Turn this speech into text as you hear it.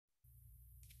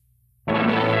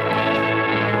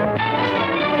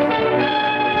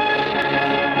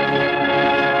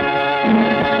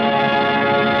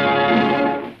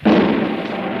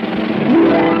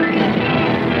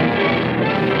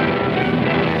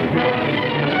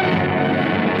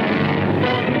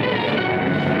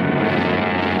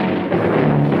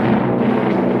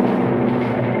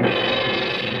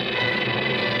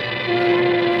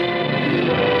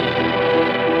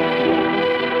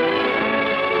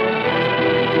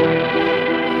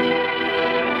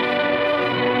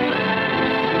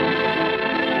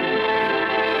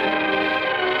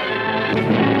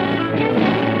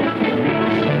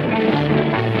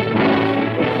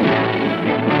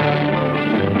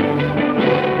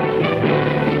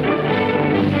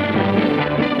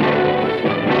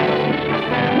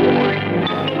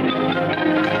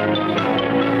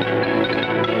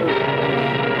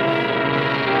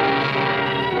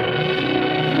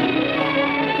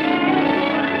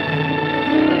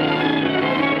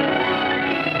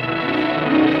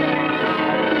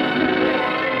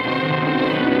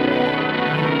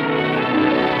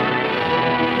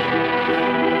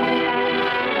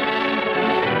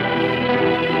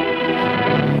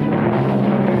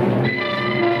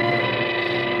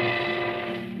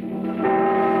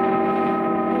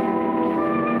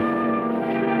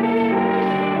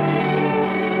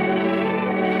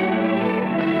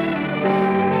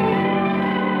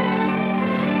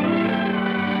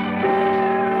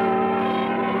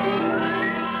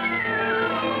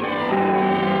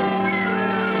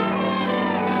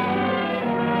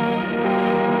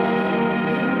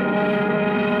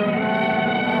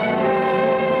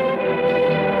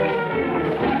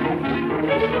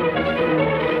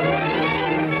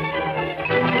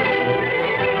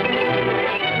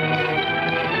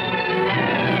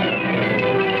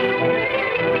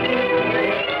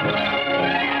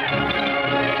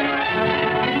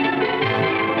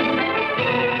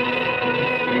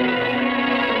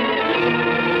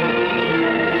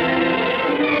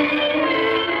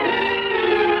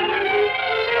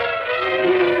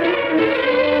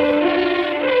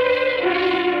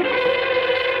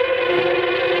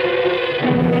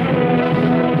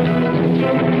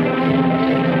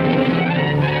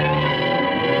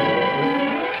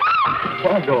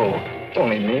It's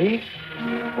only me.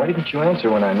 Why didn't you answer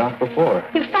when I knocked before?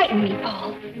 You frightened me,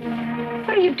 Paul.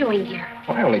 What are you doing here?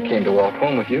 Well, I only came to walk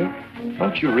home with you.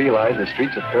 Don't you realize the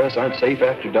streets of Paris aren't safe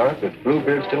after dark with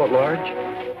Bluebeard still at large?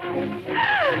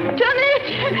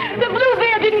 Janet! The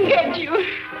Bluebeard didn't get you.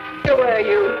 Who are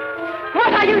you?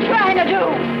 What are you trying to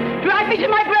do? Drive me to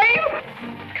my grave?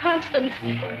 Constance,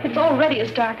 it's already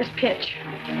as dark as pitch.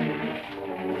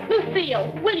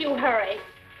 Lucille, will you hurry?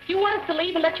 Do you want us to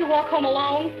leave and let you walk home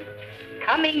alone?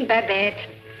 Coming, Babette.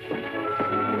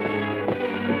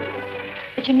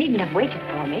 But you needn't have waited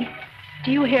for me.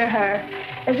 Do you hear her?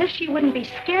 As if she wouldn't be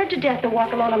scared to death to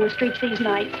walk alone on the streets these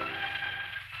nights.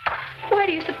 Why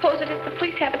do you suppose it is the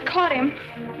police haven't caught him?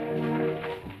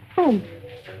 Whom?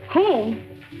 Whom?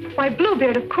 Why,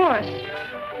 Bluebeard, of course.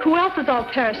 Who else is all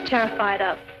Paris terrified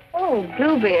of? Oh,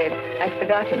 Bluebeard. I'd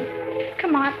forgotten.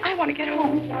 Come on, I want to get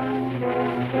home.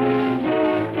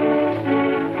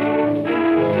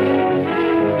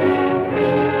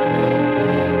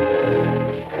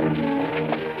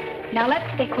 Now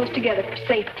let's stay close together for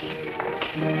safety.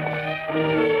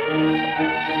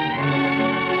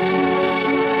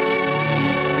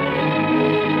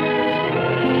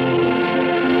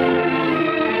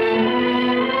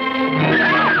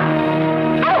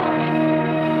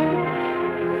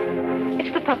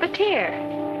 It's the puppeteer.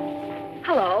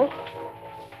 Hello.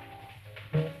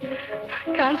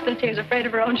 Constance here's afraid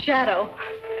of her own shadow.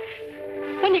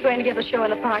 When are you going to give the show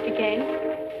in the park again?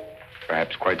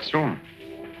 Perhaps quite soon.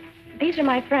 These are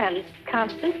my friends,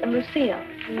 Constance and Lucille.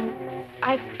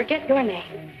 I forget your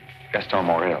name. Gaston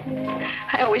Morrell.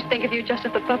 I always think of you just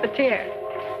as the puppeteer.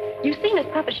 You've seen his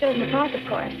puppet shows in the park, of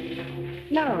course.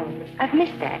 No, I've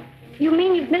missed that. You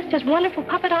mean you've missed his wonderful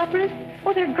puppet operas?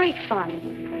 Oh, they're great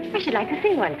fun. I should like to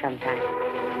see one sometime.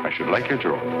 I should like you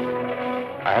to.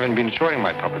 I haven't been showing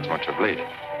my puppets much of late.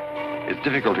 It's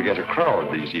difficult to get a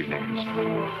crowd these evenings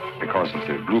because of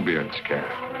the Bluebeard scare.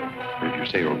 But if you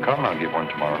say you'll come, I'll give one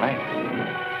tomorrow night.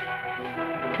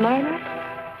 Tomorrow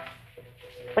night?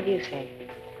 What do you say?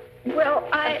 Well,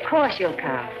 Of course you'll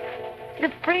come. He's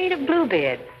afraid of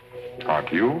Bluebeard.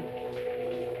 Aren't you?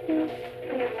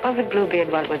 What would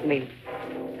Bluebeard want with me?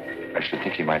 I should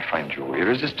think he might find you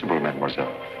irresistible,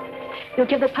 mademoiselle. You'll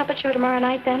give the puppet show tomorrow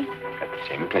night, then? At the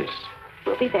same place.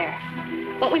 We'll be there.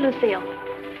 Won't we, Lucille?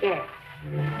 Yes.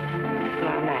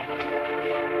 Tomorrow night.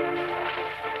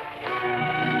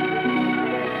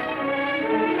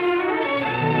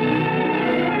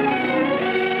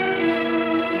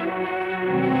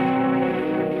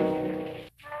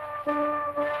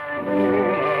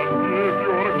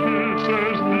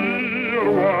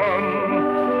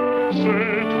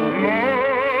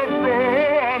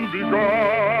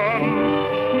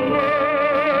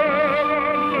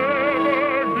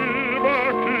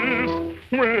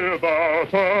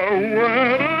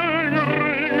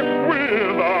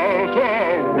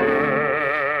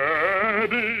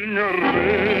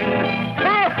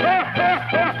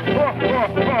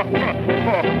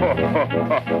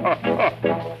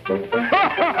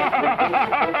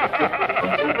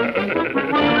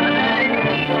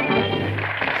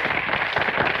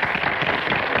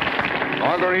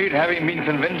 Marguerite, having been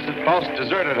convinced that Faust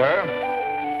deserted her,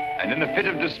 and in a fit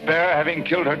of despair, having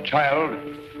killed her child,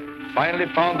 finally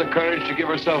found the courage to give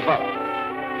herself up.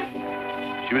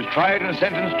 She was tried and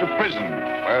sentenced to prison,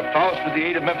 where Faust, with the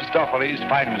aid of Mephistopheles,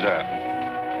 finds her.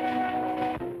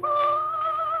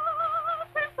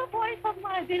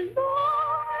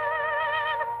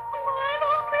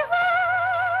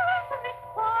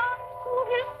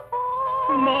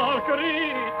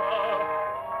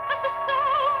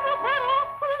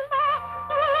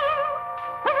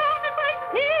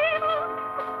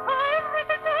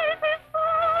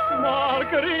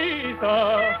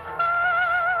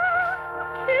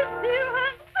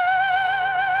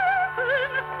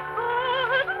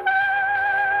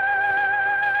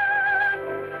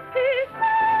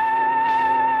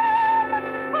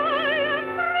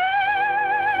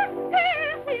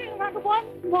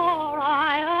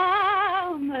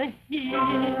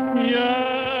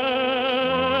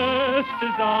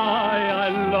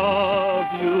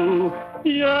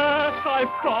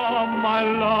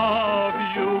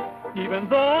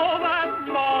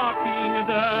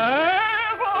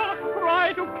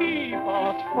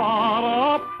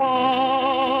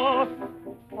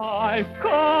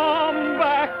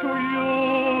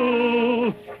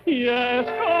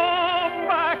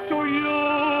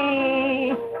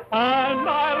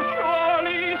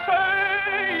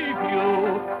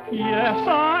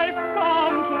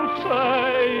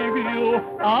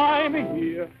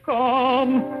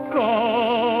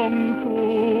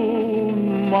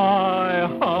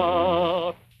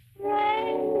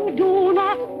 Do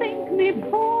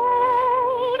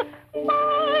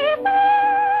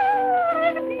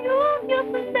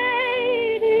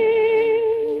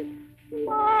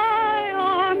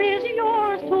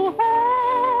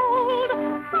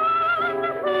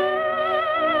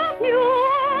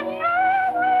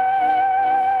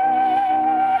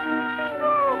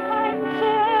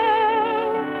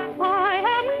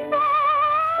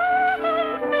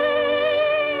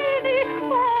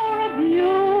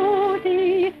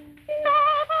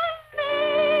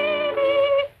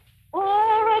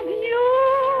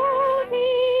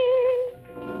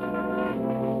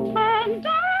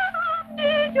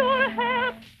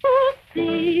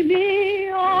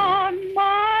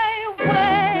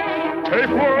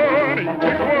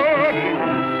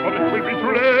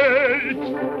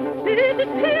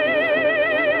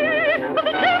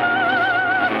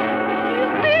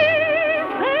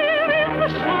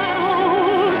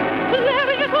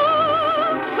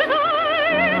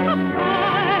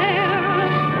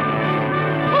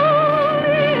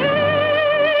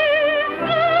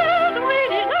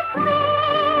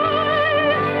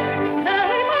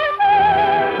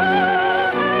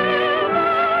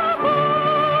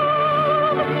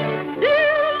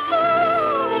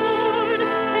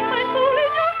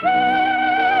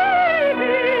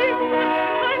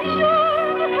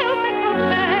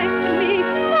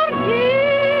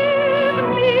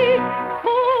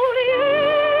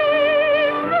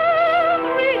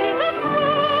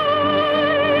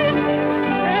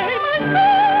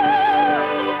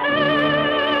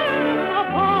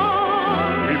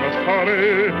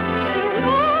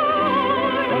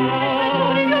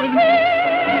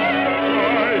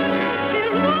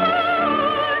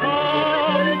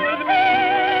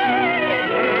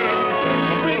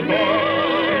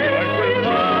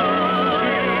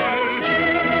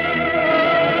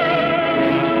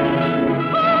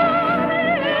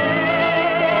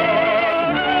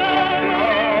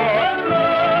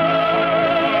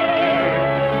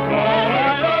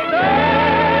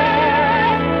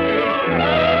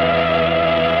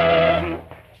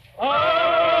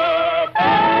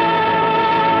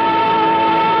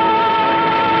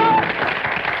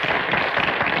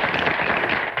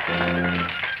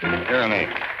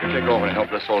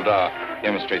Soldat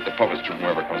demonstrate the puppets to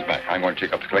whoever comes back. I'm going to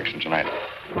take up the collection tonight.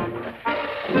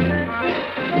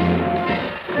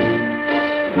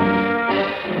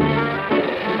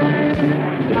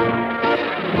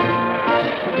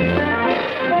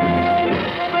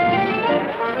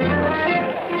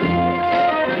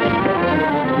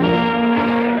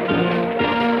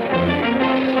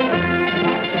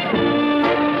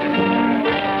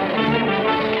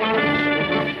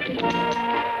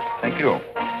 Thank you.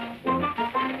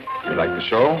 You like the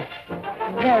show?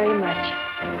 Very much.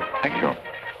 Thank you.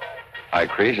 I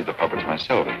created the puppets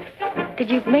myself. Did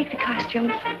you make the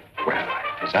costumes? Well,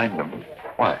 I designed them.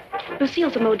 Why?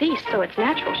 Lucille's a modiste, so it's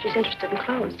natural she's interested in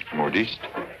clothes. Modiste?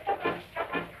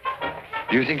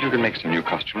 Do you think you can make some new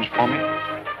costumes for me?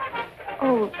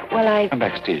 Oh, well, Come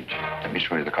backstage. Let me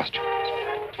show you the costumes.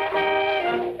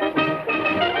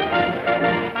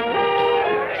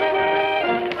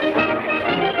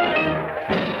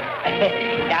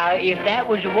 Now, if that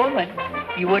was a woman,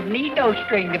 you wouldn't need no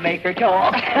string to make her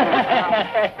talk.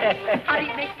 How do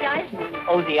you make the eyes move?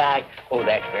 Oh, the eye. Oh,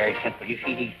 that's very simple. You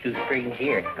see these two strings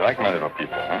here? You like my little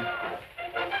people, huh?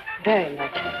 Very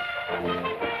much.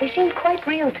 They seem quite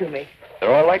real to me.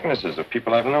 They're all likenesses of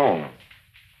people I've known.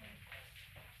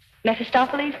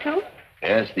 Mephistopheles, too?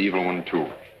 Yes, the evil one, too.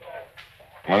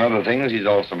 Among other things, he's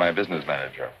also my business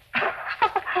manager.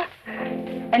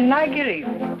 And Marguerite.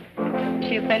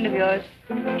 She a friend of yours?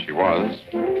 She was.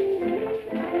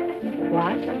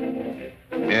 What?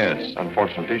 Yes,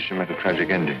 unfortunately, she met a tragic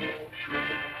ending.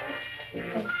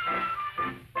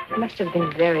 It must have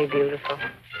been very beautiful.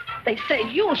 They say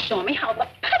you'll show me how the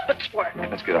puppets work.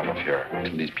 Let's get out of here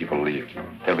until these people leave.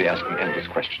 They'll be asking endless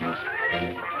questions.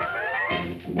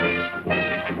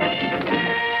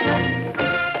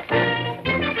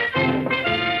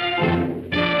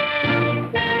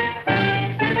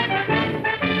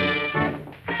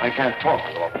 I can't talk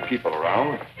with all the people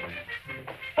around.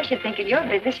 I should think in your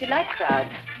business you like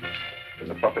crowds. As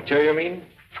a puppeteer, you mean?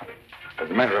 As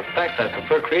a matter of fact, I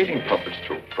prefer creating puppets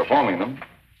to performing them.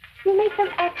 You make them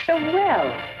act so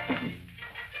well.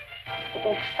 But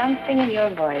there's something in your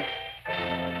voice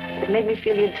that made me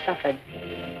feel you'd suffered.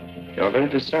 You're very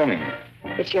discerning.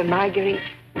 It's your Marguerite,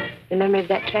 the memory of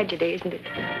that tragedy, isn't it?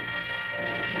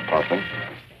 Partly.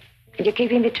 And you're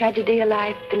keeping the tragedy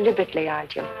alive deliberately,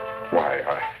 aren't you? Why,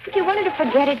 If you wanted to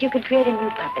forget it, you could create a new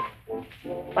puppet.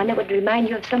 One that would remind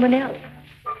you of someone else.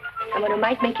 Someone who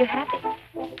might make you happy.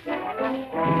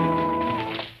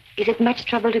 Is it much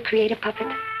trouble to create a puppet?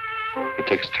 It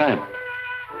takes time.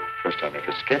 First I make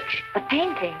a sketch. A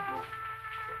painting?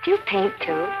 Do you paint,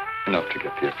 too? Enough to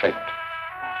get the effect.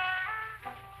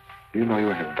 You know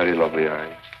you have very lovely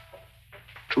eyes.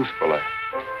 Truthful eyes.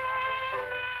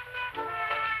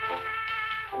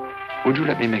 Would you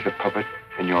let me make a puppet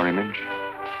in your image?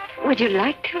 Would you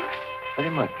like to? Very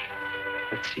much.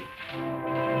 Let's see.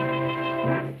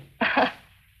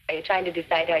 Are you trying to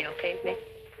decide how you'll paint me?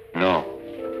 No.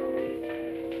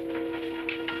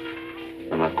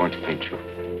 I'm not going to paint you.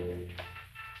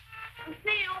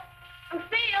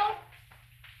 Lucille!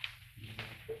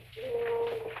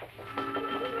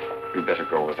 You'd better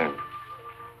go with him.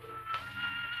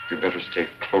 You'd better stay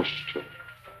close to him.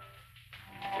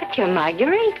 But your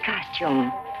Marguerite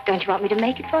costume. Don't you want me to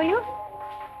make it for you?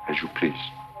 As you please.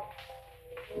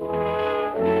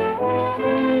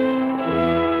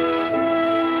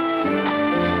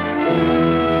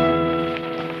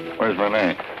 Where's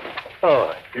Renee?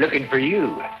 Oh, looking for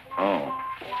you. Oh.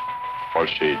 Was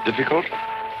she difficult?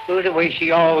 Well, the way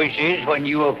she always is when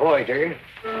you avoid her.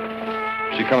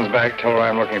 If she comes back, tell her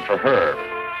I'm looking for her.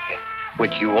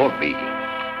 Which you won't be.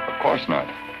 Of course not.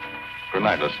 Good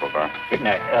night, Lefevre. Good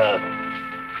night.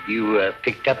 You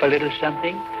picked up a little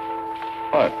something?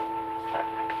 What?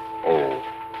 Oh,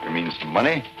 you mean some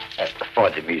money? For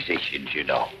the musicians, you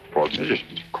know. For the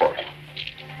musicians, of course.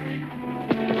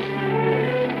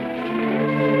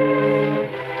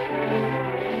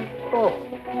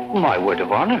 Oh, my word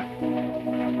of honor.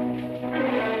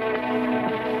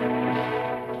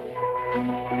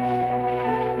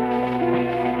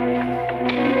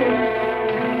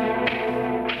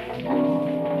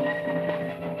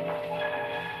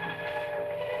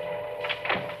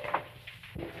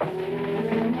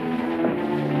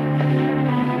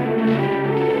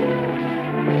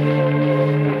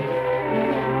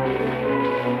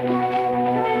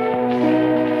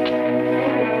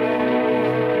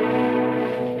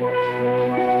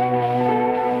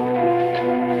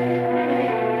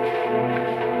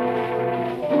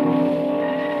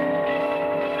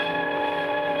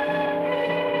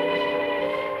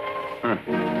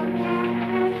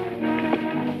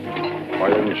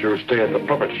 You stay at the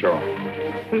puppet show.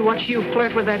 And watch you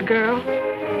flirt with that girl?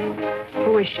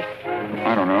 Who is she?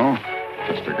 I don't know.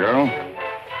 Just a girl.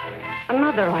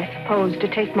 Another, I suppose, to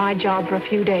take my job for a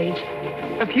few days.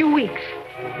 A few weeks.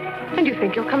 And you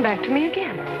think you'll come back to me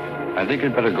again? I think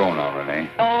you'd better go now, Renee.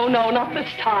 Oh, no, not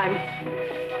this time.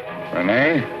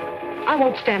 Renee? I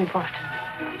won't stand for it.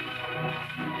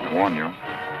 I warn you.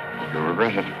 You'll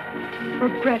regret it.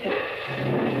 Regret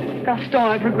it? Gaston,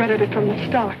 I've regretted it from the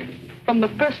start. From the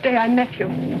first day I met you.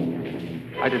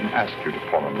 I didn't ask you to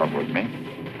fall in love with me.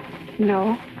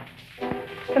 No.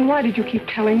 Then why did you keep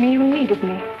telling me you needed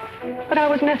me? That I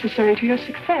was necessary to your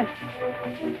success?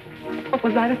 What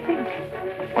was I to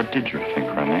think? What did you think,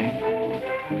 Renee?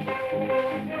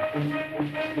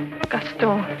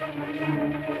 Gaston,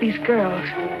 these girls.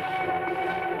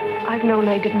 I've known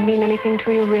they didn't mean anything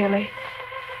to you, really.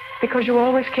 Because you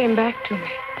always came back to me.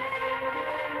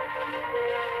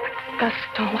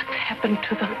 Gaston, what's happened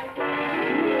to them?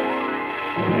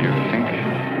 You think?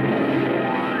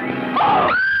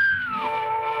 Oh!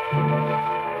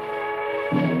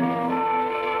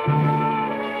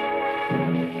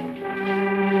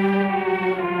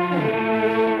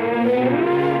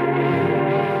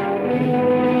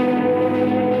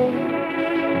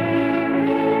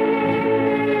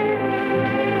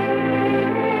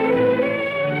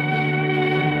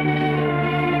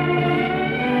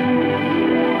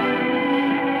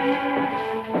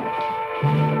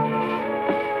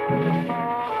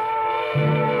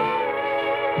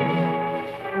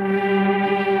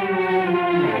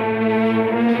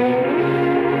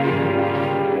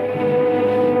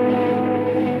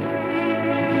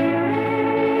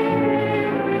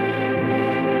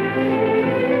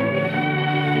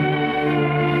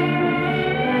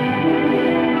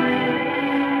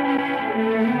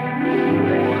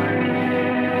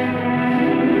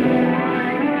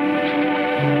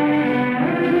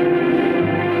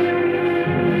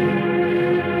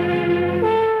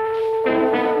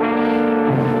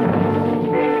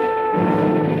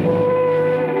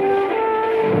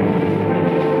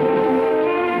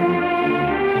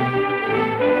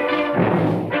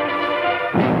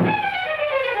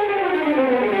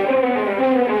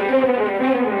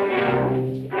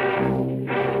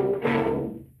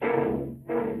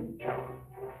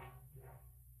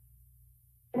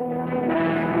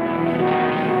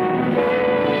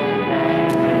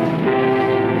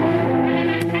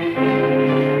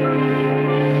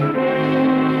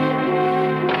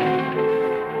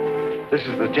 This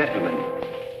is the gentleman.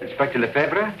 Inspector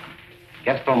Lefevre,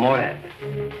 Gaston Morrell.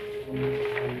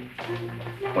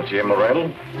 Monsieur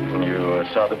Morrell, you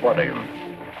saw the body.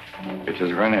 It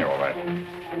is Renee, all right.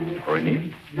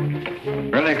 Renee?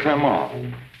 Renee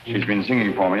Clermont. She's been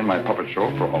singing for me in my puppet show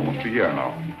for almost a year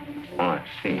now. Oh, I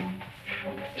see.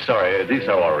 Sorry, these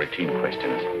are all routine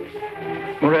questions.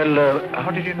 Morrell,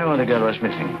 how did you know the girl was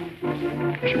missing?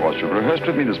 She was to rehearse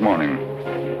with me this morning.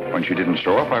 When she didn't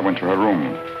show up, I went to her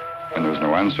room. When there was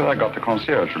no answer, I got the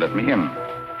concierge to let me in.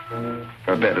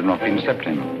 Her bed had not been slept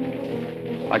in.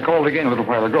 I called again a little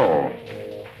while ago.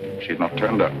 She had not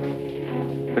turned up.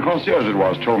 The concierge it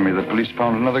was told me the police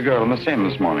found another girl in the Seine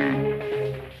this morning.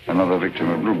 Another victim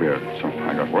of Bluebeard, so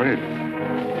I got worried.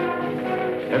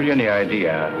 Have you any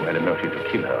idea who had a motive to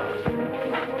kill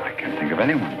her? I can't think of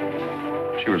anyone.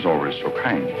 She was always so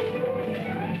kind.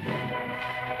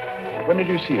 When did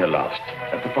you see her last?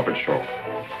 At the puppet show.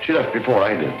 She left before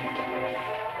I did.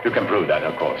 You can prove that,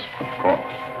 of course. Of course.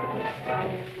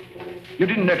 You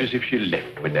didn't notice if she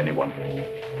left with anyone?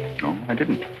 No, I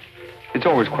didn't. It's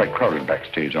always quite crowded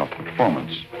backstage after the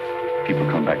performance. People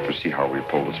come back to see how we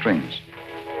pull the strings.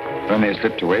 Renee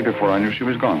slipped away before I knew she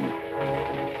was gone.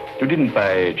 You didn't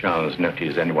by chance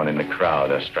notice anyone in the crowd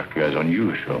that struck you as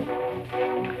unusual?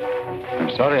 I'm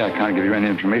sorry I can't give you any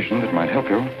information that might help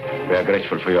you. We are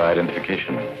grateful for your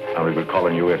identification, and we will call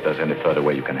on you if there's any further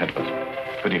way you can help us.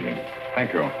 Good evening.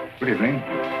 Thank you. Good evening.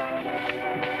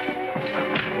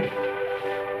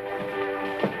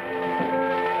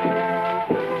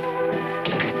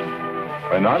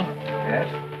 Renard? Yes?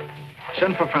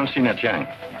 Send for Francine at Yang.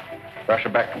 Rush her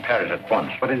back to Paris at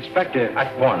once. But, Inspector...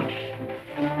 At once.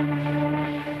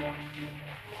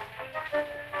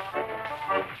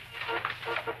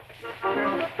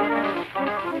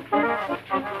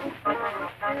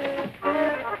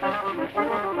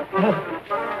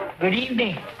 Good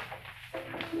evening.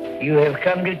 You have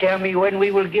come to tell me when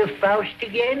we will give Faust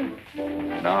again?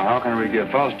 Now, how can we give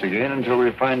Faust again until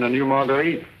we find a new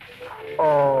Marguerite?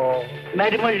 Oh,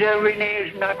 Mademoiselle Renee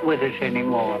is not with us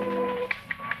anymore.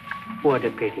 What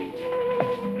a pity.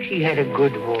 She had a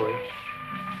good voice.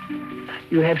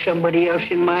 You have somebody else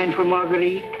in mind for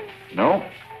Marguerite? No.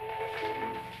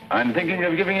 I'm thinking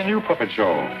of giving a new puppet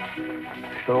show.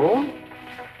 So?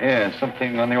 Yeah,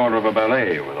 something on the order of a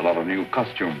ballet with a lot of new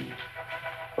costumes.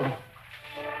 Oh.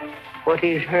 What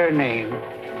is her name?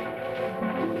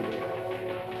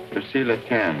 Lucille.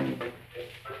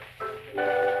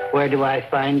 Where do I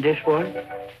find this one?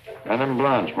 Madame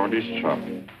Blanche, Maurice shop.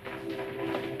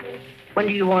 When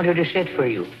do you want her to sit for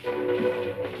you?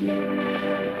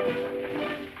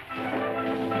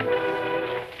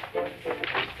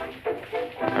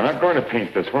 I'm not going to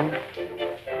paint this one.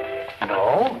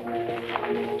 No?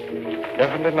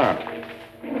 Definitely not.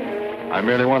 I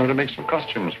merely wanted to make some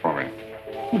costumes for me.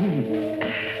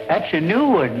 That's a new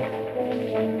one.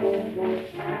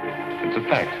 It's a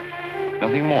fact.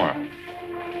 Nothing more.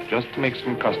 Just to make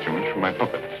some costumes for my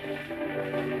puppets.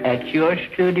 At your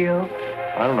studio?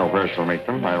 I don't know where she'll make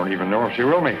them. I don't even know if she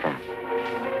will make them.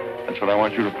 That's what I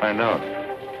want you to find out.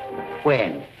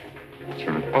 When? As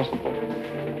soon as possible.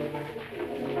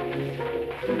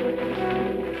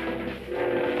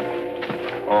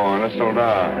 Oh, and a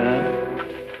soldat.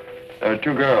 There are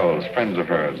two girls, friends of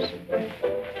hers.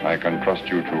 I can trust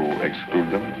you to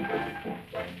exclude them?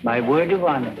 My word of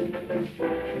honor.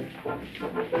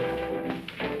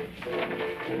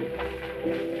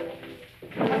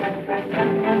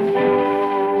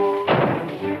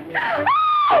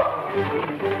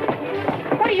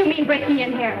 What do you mean breaking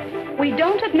in here? We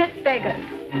don't admit beggars.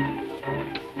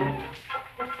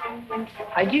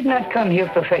 I did not come here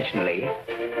professionally.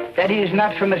 That is,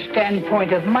 not from a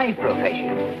standpoint of my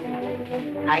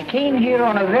profession. I came here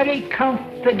on a very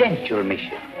confidential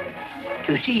mission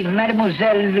to see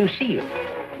Mademoiselle Lucille.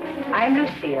 I'm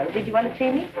Lucille. Did you want to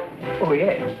see me? Oh,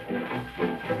 yes.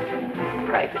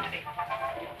 Privately.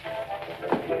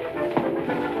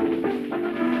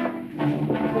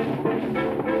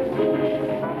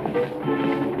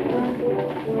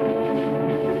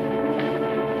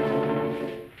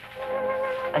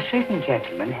 A certain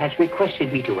gentleman has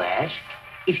requested me to ask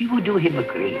if you would do him a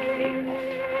great favor.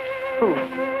 Who?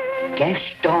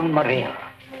 Gaston Morrell,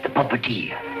 the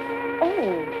puppeteer.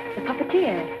 Oh, the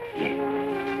puppeteer.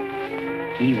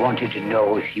 Yes. He wanted to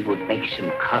know if you would make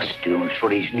some costumes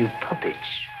for his new puppets.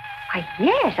 Why,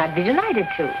 yes, I'd be delighted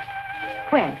to.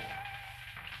 When?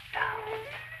 Now,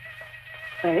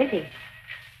 Where is he?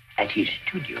 at his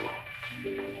studio.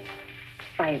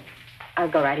 Why, I'll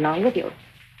go right along with you.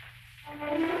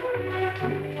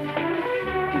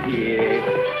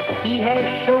 Yes, he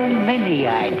has so many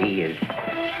ideas.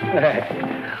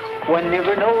 One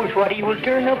never knows what he will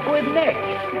turn up with next.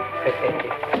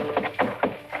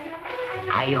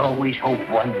 I always hope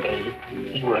one day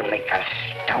he will make a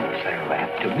Stossel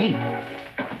after me.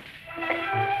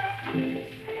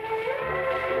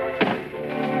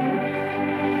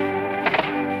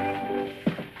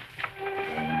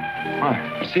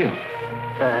 Why, Lucille.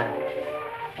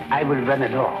 I will run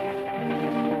along.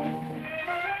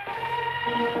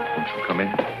 Won't you come in?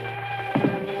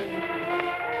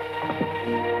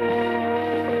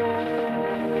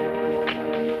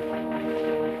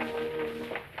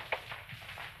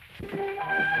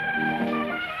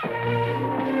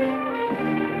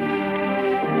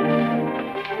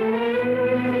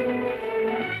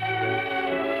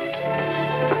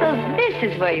 Oh,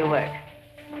 this is where you work.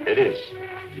 It is.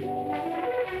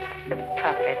 The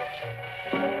puppet. portrait.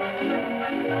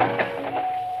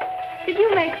 Did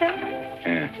you make them?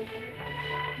 Yeah.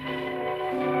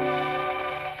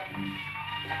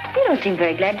 You don't seem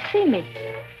very glad to see me.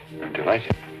 I'm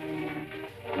delighted.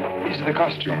 These are the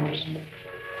costumes.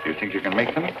 Do you think you can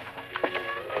make them?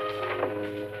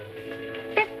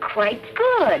 They're quite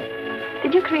good.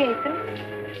 Did you create them?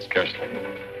 Scarcely.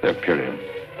 They're period.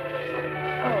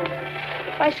 Oh,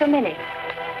 why so many?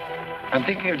 I'm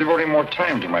thinking of devoting more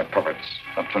time to my puppets.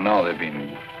 Up till now, they've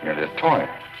been merely a toy,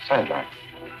 sideline.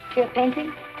 To your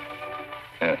painting?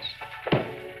 Yes.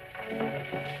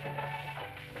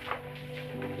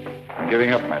 I'm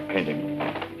giving up my painting.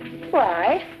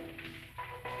 Why?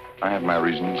 I have my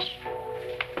reasons.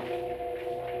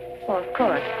 Oh, of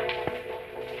course.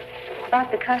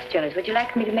 About the costumes, would you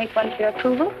like me to make one for your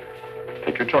approval?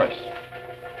 Take your choice.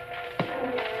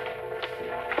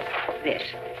 This.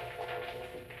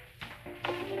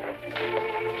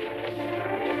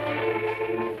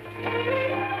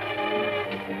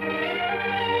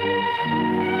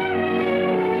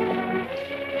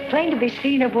 It's plain to be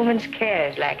seen a woman's care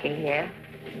is lacking here.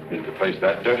 Is the place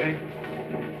that dirty?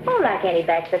 Oh, like any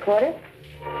bachelor quarters.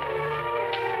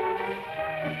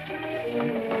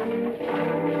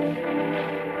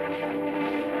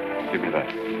 Give me that.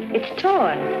 It's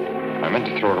torn. I meant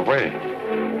to throw it away.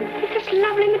 It's this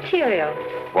lovely material.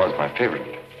 It was my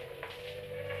favorite.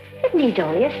 It needs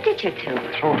only a stitch or two.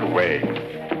 Throw it away.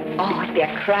 Oh, it'd be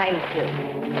a crime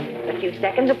to. A few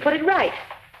seconds will put it right.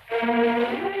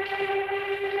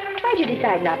 Why'd you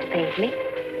decide not to paint me?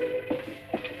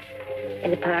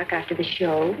 In the park after the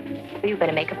show, were you going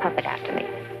to make a puppet after me?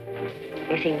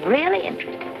 You seemed really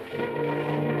interested.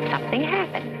 Something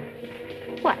happened.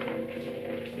 What?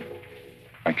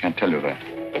 I can't tell you that.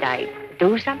 Did I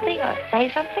do something or say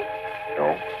something?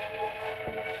 No.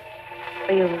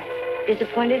 Were you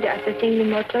disappointed after seeing me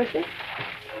more closely?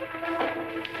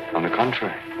 On the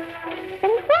contrary.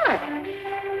 Then what?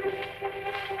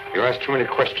 You asked too many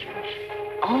questions.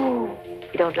 Oh,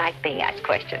 you don't like being asked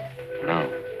questions. No.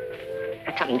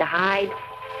 Got something to hide?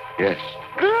 Yes.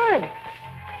 Good.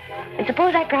 And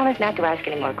suppose I promise not to ask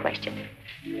any more questions.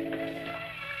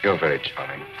 You're very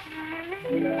charming.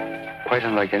 Quite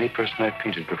unlike any person I've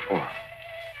painted before.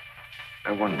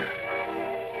 I wonder.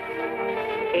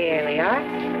 Here we are.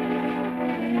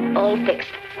 All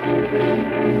fixed.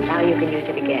 Now you can use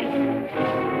it again.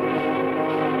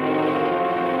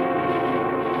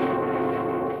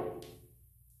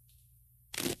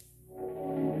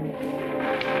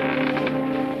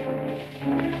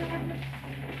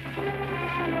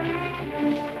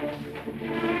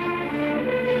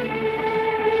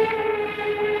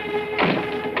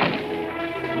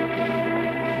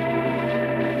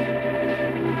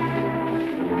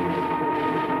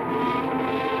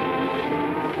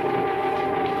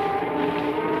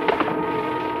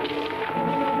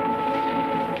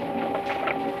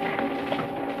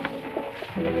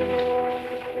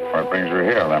 What brings you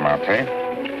here, Lamarte?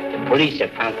 The police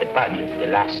have found the body of the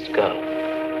last girl.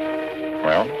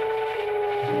 Well?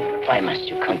 Why must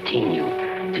you continue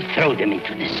to throw them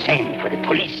into the Seine for the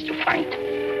police to find?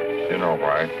 You know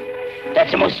why.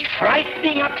 That's the most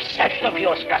frightening obsession of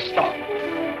yours, Gaston.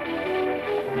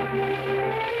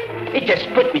 It has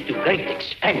put me to great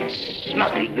expense,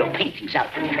 smuggling your paintings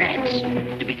out to France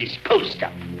to be disposed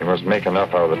of. You must make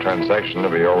enough out of the transaction to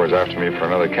be always after me for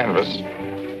another canvas.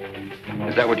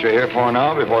 Is that what you're here for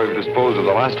now, before you've disposed of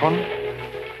the last one?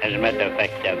 As a matter of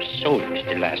fact, I've sold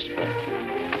the last one.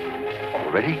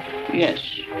 Already? Yes.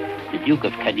 The Duke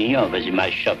of Carradine was in my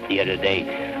shop the other day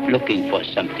looking for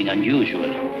something unusual.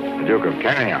 The Duke of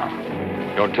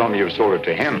Carradine? Don't tell me you've sold it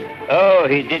to him. Oh,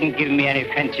 he didn't give me any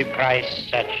fancy price,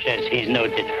 such as he's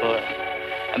noted for.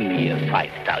 A mere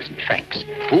 5,000 francs.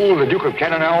 Fool, the Duke of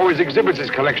Carradine always exhibits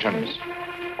his collections.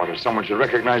 What if someone should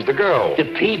recognize the girl? The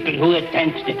people who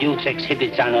attend the Duke's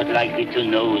exhibits are not likely to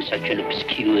know such an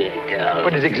obscure girl.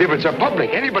 But his exhibits are public.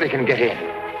 Anybody can get in.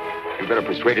 You better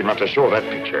persuade him not to show that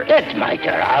picture. That might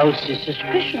arouse his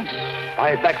suspicions.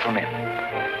 Buy it back from him.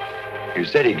 You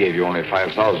said he gave you only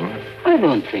 5,000. I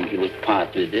don't think he would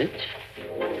part with it.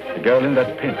 The girl in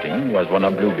that painting was one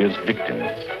of Bluebeard's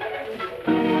victims.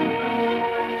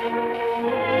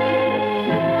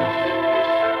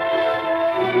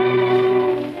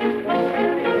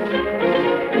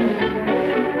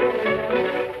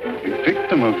 A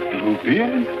victim of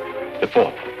Bluebeard? The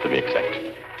fourth, to be exact.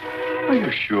 Are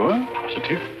you sure?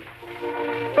 Positive.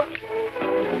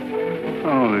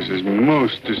 Oh, this is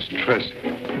most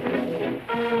distressing.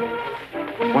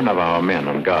 One of our men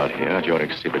on guard here at your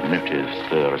exhibit noticed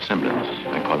the resemblance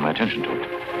and called my attention to it.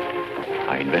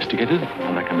 I investigated,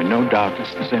 and there can be no doubt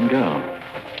it's the same girl.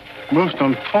 Most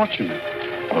unfortunate.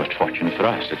 Most fortunate for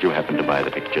us that you happened to buy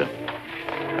the picture.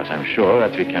 Because I'm sure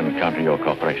that we can count on your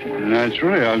cooperation.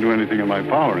 Naturally, I'll do anything in my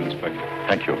power, Inspector.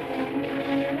 Thank you.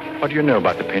 What do you know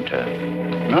about the painter?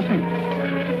 Nothing.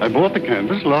 I bought the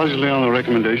canvas largely on the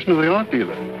recommendation of the art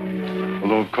dealer.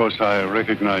 Although, of course, I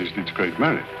recognized its great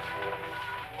merit.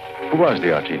 Who was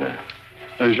the art dealer?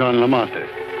 Jean Lamarte.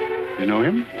 You know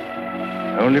him?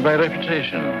 Only by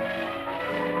reputation.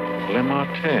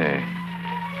 Lamarte.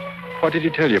 What did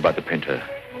he tell you about the painter?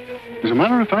 As a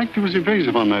matter of fact, he was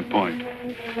evasive on that point.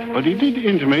 But he did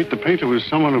intimate the painter was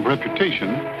someone of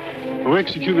reputation who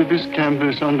executed this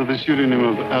canvas under the pseudonym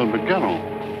of Albert Garon.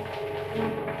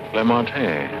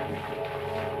 Lamarte.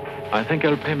 I think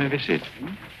I'll pay him a visit.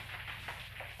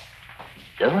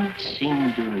 Don't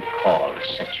seem to recall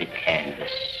such a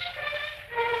canvas.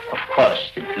 Of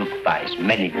course, the Duke buys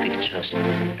many pictures,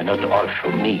 and not all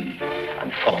from me,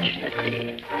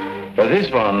 unfortunately. But this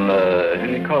one,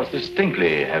 he recalls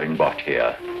distinctly having bought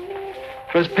here.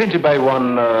 It was painted by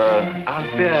one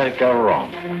Albert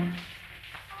Garon.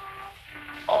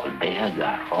 Albert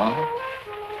Garon?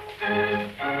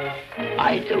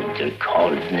 I don't recall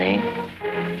the name.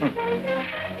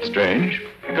 Strange,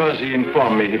 because he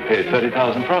informed me he paid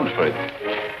 30,000 francs for it.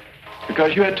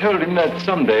 Because you had told him that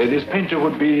someday this painter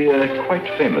would be quite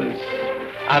famous.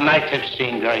 I might have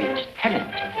seen great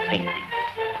talent in painting.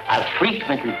 I've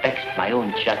frequently backed my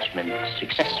own judgment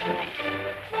successfully.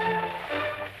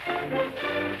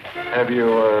 Have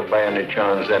you, by any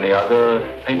chance, any other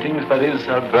paintings by this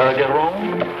Albert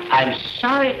Garon? I'm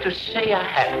sorry to say I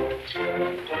haven't.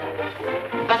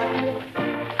 But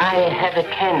I have a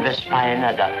canvas by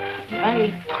another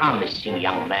very promising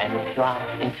young man, if you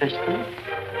are interested.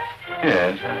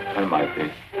 Yes, I might be.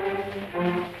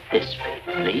 This way,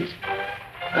 please.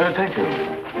 Thank you.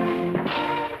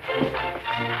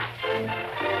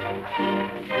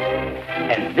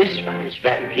 And this one is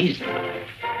very reasonable.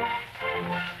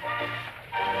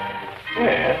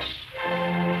 Yes.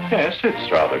 Yes,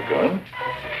 it's rather good.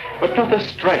 But not as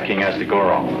striking as the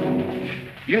Garon.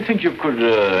 You think you could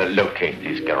locate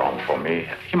this Garon for me?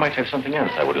 He might have something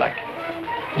else I would like.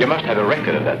 You must have a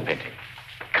record of that painting.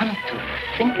 Come to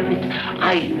think of it,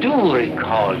 I do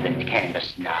recall that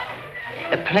canvas now.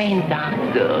 A plain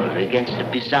dark girl against a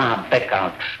bizarre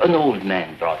background. An old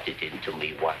man brought it in to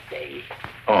me one day.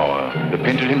 Oh, the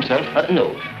painter himself?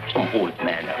 No, some old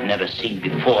man I've never seen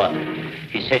before.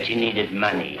 He said he needed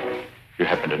money. You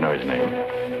happen to know his name?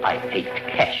 I paid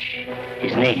cash.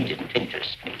 His name didn't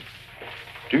interest me.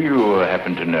 Do you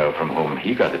happen to know from whom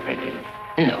he got the painting?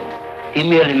 No. He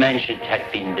merely mentioned it had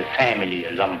been the family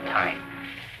a long time.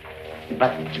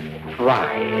 But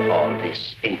why all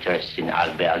this interest in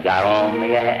Albert Garon,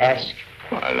 may I ask?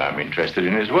 Well, I'm interested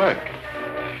in his work.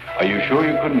 Are you sure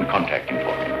you couldn't contact him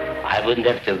for me? I wouldn't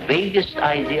have the vaguest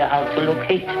idea how to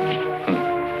locate him.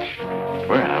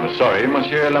 Well, I'm sorry,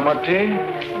 Monsieur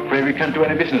Lamarte. Afraid we can't do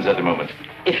any business at the moment.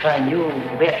 If I knew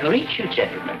where to reach you,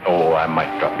 gentlemen. Oh, I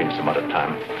might drop in some other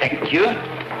time. Thank you.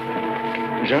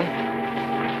 Jean?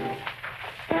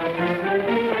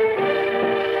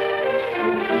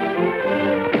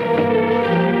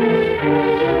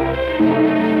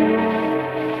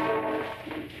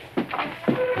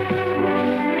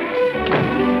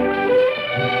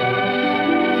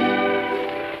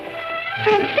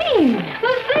 Francine!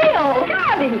 Lucille!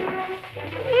 Darling!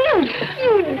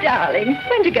 You darling.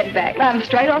 When'd you get back? I'm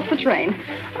straight off the train.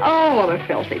 Oh, what a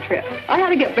filthy trip. I had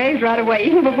to get bathed right away,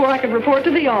 even before I could report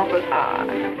to the office.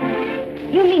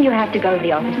 You mean you have to go to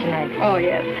the office tonight? Oh,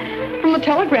 yes. From the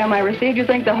telegram I received, you'd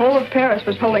think the whole of Paris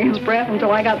was holding his breath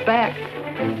until I got back.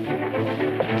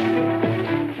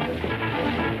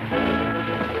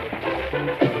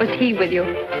 Was he with you?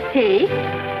 He?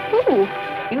 Who?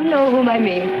 You know whom I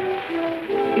mean.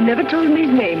 You never told me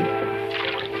his name.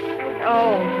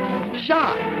 Oh,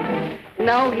 Jacques.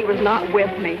 No, he was not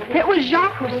with me. It was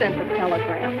Jacques who sent the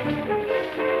telegram.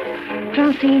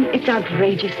 Francine, it's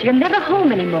outrageous. You're never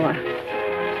home anymore.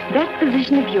 That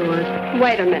position of yours.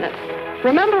 Wait a minute.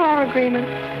 Remember our agreement?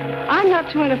 I'm not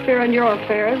to interfere in your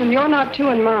affairs, and you're not to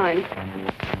in mine.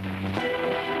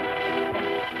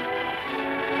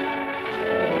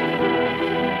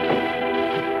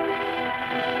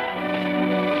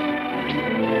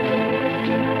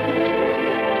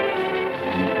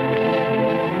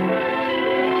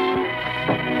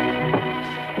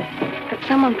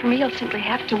 Someone for me will simply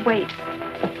have to wait.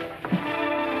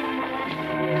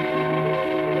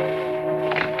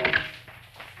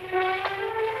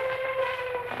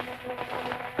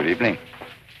 Good evening.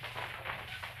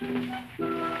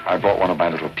 I brought one of my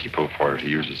little people for her to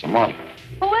use as a model.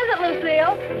 Who is it,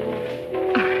 Lucille?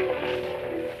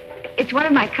 It's It's one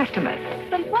of my customers.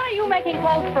 Then why are you making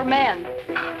clothes for men?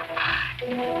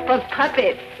 For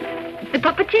puppets. The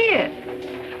puppeteer.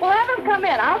 Well, have them come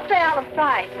in. I'll stay out of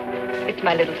sight. It's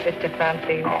my little sister,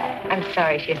 Francine. I'm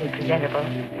sorry she isn't presentable.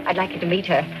 I'd like you to meet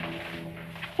her.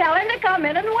 Tell him to come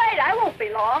in and wait. I won't be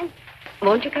long.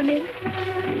 Won't you come in?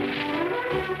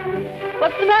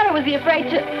 What's the matter? Was he afraid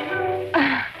to...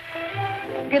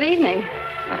 Good evening.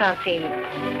 Francine,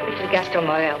 this is Gaston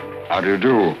Morrell. How do you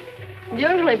do?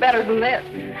 Usually better than this.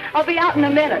 I'll be out in a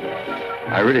minute.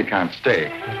 I really can't stay.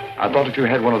 I thought if you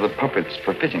had one of the puppets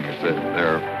for fittings,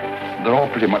 they're all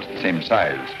pretty much the same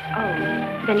size.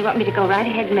 Oh, then you want me to go right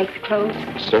ahead and make the clothes?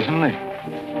 Certainly.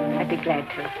 I'd be glad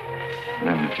to.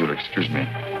 Then, if you'll excuse me.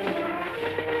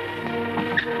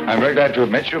 I'm very glad to have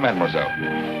met you, mademoiselle.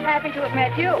 Happy to have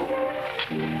met you.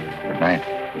 Good night.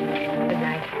 Good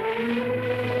night.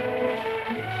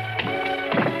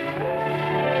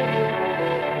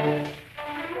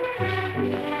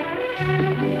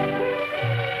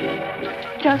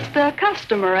 Just a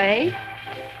customer, eh?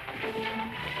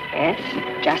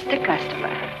 Yes, just a customer.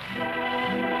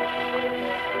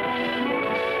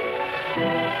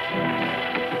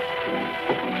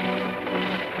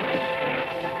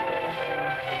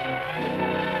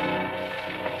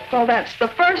 Well, that's the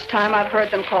first time I've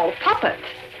heard them called puppet.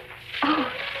 Oh,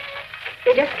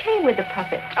 they just came with the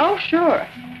puppet. Oh, sure.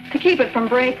 To keep it from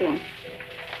breaking.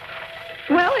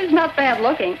 Well, he's not bad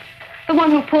looking. The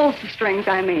one who pulls the strings,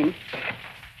 I mean.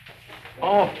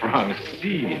 Oh,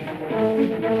 Francine.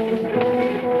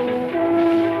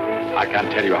 I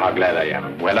can't tell you how glad I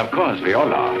am. Well, of course, we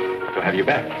all are, to have you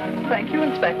back. Thank you,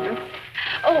 Inspector.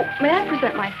 Oh, may I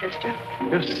present my sister?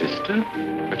 Your sister?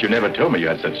 But you never told me you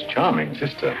had such a charming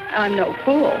sister. I'm no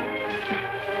fool.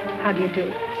 How do you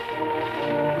do?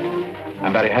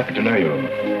 I'm very happy to know you.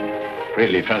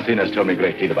 Really, Francine has told me a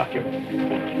great deal about you.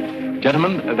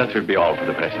 Gentlemen, that will be all for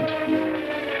the present.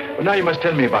 Well, now you must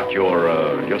tell me about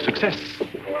your success.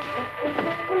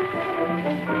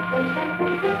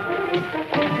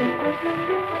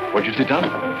 Won't you sit down?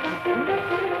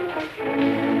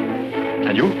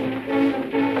 And you?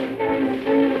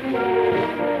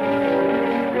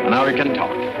 Now we can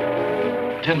talk.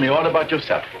 Tell me all about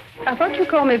yourself. I thought you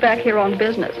called me back here on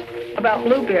business. About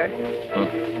Bluebeard.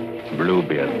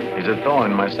 Bluebeard. He's a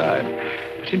thorn in my side.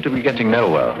 I seem to be getting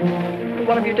nowhere.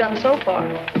 What have you done so far?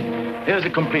 Here's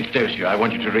a complete dossier. I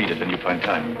want you to read it when you find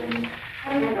time.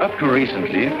 Up to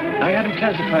recently, I had him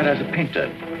classified as a painter.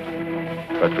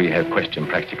 But we have questioned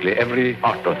practically every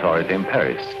art authority in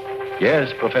Paris.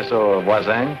 Yes, Professor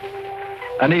Voisin,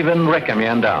 and even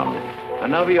Recamier down.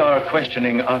 And now we are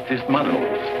questioning artist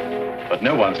models. But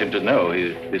no one seemed to know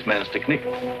this man's technique.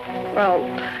 Well,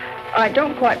 I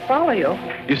don't quite follow you.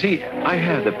 You see, I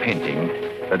have the painting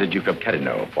that the Duke of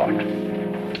Carradine bought.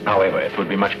 However, it would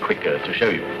be much quicker to show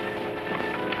you.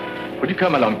 Would you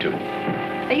come along too?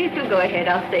 You two go ahead.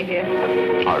 I'll stay here.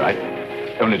 All right.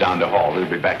 Only down the hall. We'll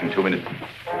be back in 2 minutes.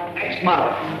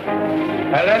 Smile.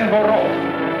 Hélène Borot.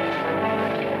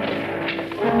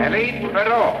 Hélène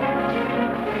Borot.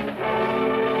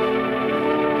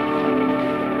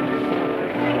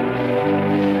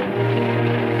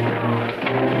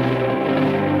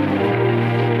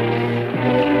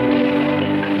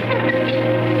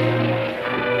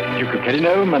 Duke of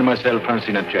Carradine, Mademoiselle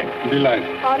Francine Jane.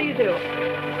 Delighted. How do you do?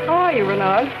 How are you,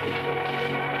 Renard?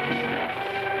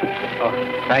 Oh,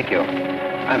 thank you.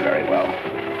 I'm very well.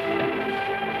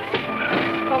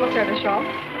 Commissaire Deschamps.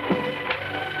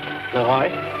 Leroy?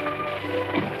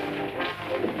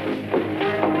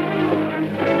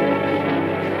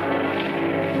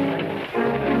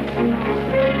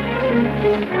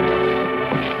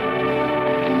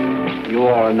 You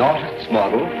are an artist's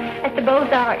model? At the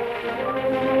Beaux-Arts.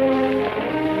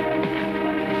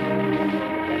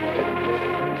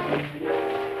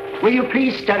 Will you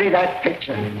please study that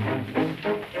picture?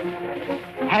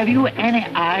 Have you any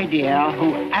idea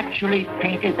who actually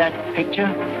painted that picture?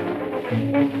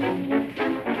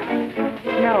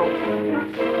 No.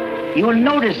 You will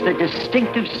notice the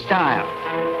distinctive style.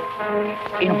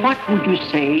 In what would you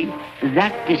say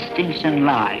that distinction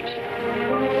lies?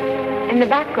 In the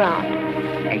background.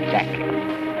 Exactly.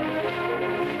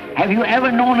 Have you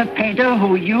ever known a painter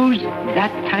who used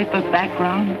that type of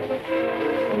background?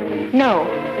 No.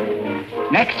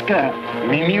 Next girl.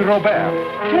 Mimi Robert.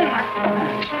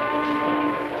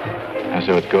 And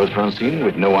so it goes, Francine,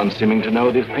 with no one seeming to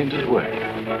know this painter's work.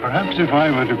 Perhaps if I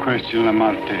were to question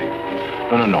Lamarte.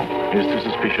 No. He's too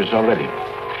suspicious already.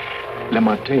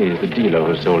 Lamarte is the dealer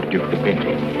who sold Duke the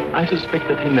painting. I suspect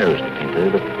that he knows the painter,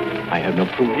 but I have no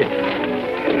proof yet.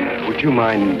 Would you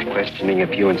mind questioning a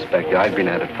few, Inspector? I've been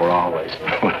at it for hours.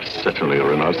 Well, certainly,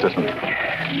 Renard, certainly.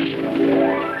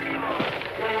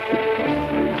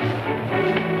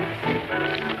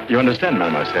 You understand,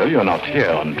 mademoiselle, you're not here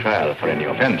on trial for any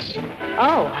offense.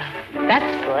 Oh,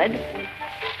 that's good.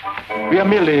 We are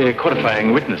merely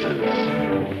qualifying witnesses.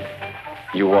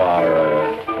 You are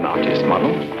an artist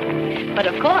model? But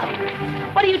of course.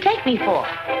 What do you take me for?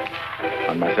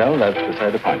 Mademoiselle, that's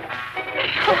beside the point.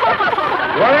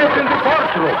 What is in the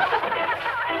courtroom?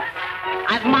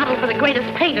 I've modeled for the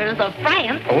greatest painters of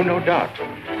France. Oh, no doubt.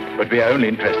 But we are only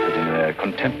interested in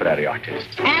contemporary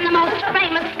artists. And the most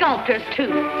famous sculptors,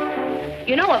 too.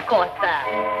 You know, of course,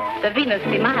 the Venus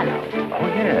de Milo. Oh,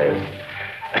 yes.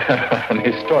 An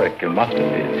historical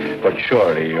masterpiece. But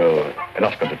surely you're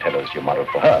not going to tell us you modeled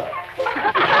for her.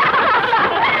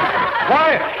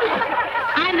 Quiet!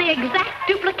 I'm the exact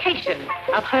duplication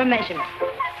of her measurements.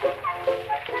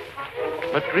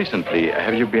 But recently,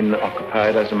 have you been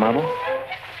occupied as a model?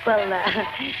 Well,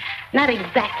 not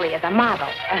exactly as a model.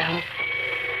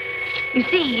 You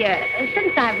see,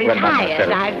 since I've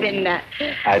retired, I've been...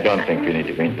 I don't think you need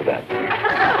to go into that.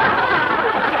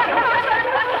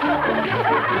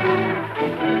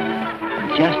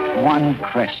 Just one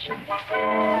question.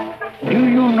 Do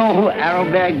you know who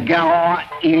Albert Garron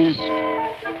is?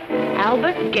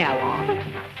 Albert Garron?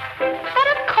 But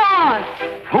of course.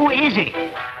 Who is he?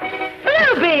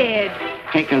 Bluebeard.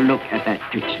 Take a look at that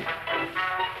picture.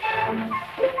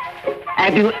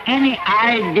 Have you any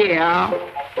idea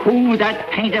who that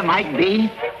painter might be?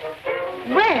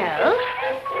 Well,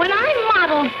 when I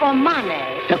modeled for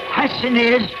Monet... The question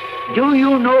is, do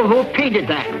you know who painted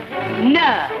that?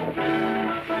 No.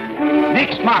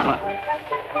 Next model.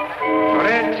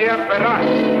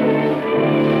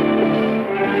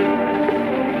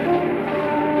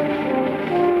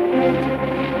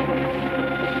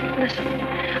 Listen,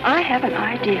 I have an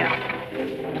idea.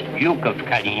 Duke of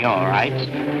Carradine writes,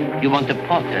 you want a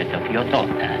portrait of your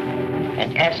daughter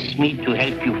and asks me to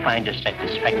help you find a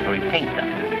satisfactory painter.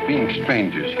 Being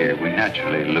strangers here, we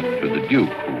naturally look to the Duke,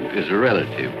 who is a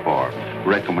relative, for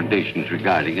recommendations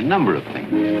regarding a number of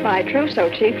things. My trousseau,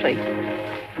 chiefly.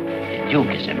 The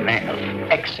Duke is a man of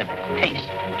excellent taste.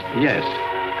 Yes.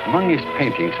 Among his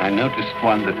paintings, I noticed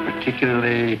one that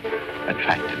particularly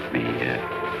attracted me.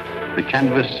 The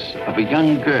canvas of a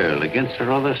young girl against a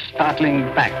rather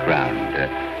startling background.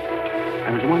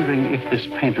 I was wondering if this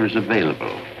painter is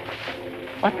available.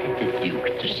 What had the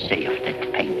Duke to say of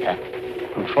that painter?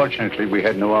 Unfortunately, we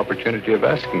had no opportunity of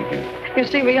asking him. You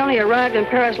see, we only arrived in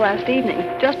Paris last evening,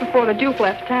 just before the Duke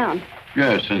left town.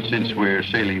 Yes, and since we're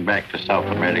sailing back to South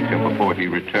America before he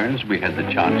returns, we had the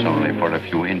chance only for a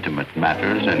few intimate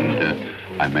matters,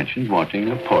 and I mentioned wanting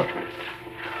a portrait.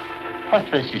 What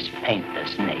was his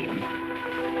painter's name?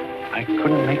 I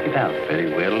couldn't make it out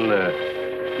very well.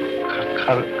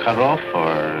 Karoff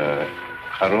or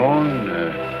Caron?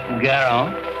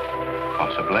 Garron?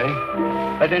 Possibly.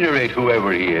 At any rate,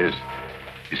 whoever he is,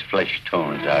 his flesh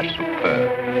tones are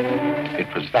superb.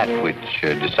 It was that which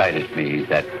decided me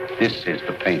that this is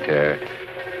the painter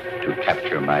to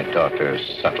capture my daughter's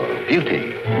subtle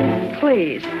beauty.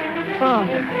 Please,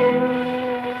 Father.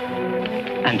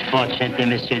 Unfortunately,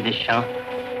 Monsieur Deschamps,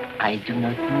 I do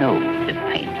not know the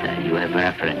painter you have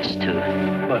reference to.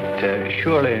 But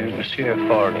surely, Monsieur,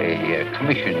 for a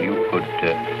commission, you could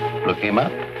look him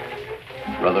up.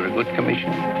 Rather a good commission.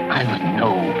 I would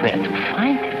know where to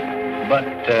find him.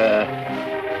 But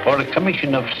for a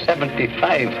commission of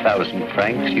 75,000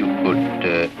 francs, you could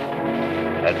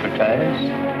advertise?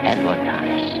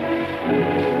 Advertise.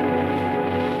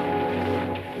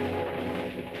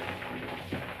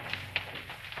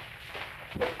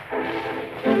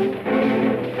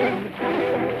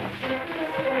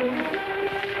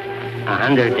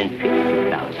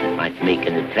 $150,000 might make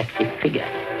an attractive figure.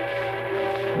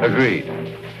 Agreed.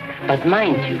 But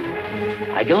mind you,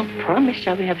 I don't promise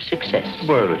I will have success.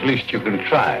 Well, at least you can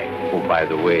try. Oh, by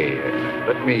the way,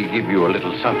 let me give you a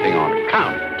little something on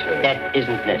account. That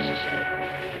isn't necessary.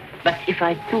 But if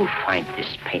I do find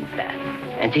this painter,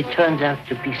 and he turns out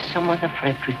to be someone of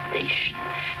reputation,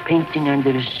 painting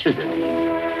under a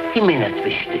pseudonym, he may not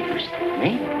wish to use that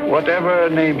name. Whatever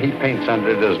name he paints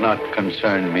under does not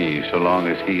concern me, so long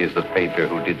as he is the painter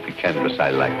who did the canvas I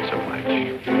like so much.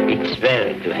 It's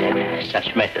well to have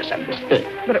such matters understood.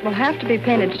 But it will have to be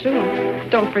painted soon.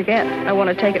 Don't forget, I want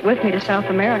to take it with me to South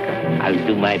America. I'll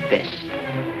do my best.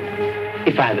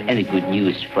 If I have any good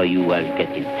news for you, I'll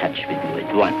get in touch with you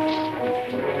at once.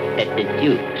 At the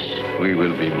Duke's. We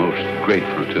will be most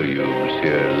grateful to you,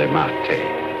 Monsieur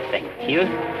Lamarte. Thank you.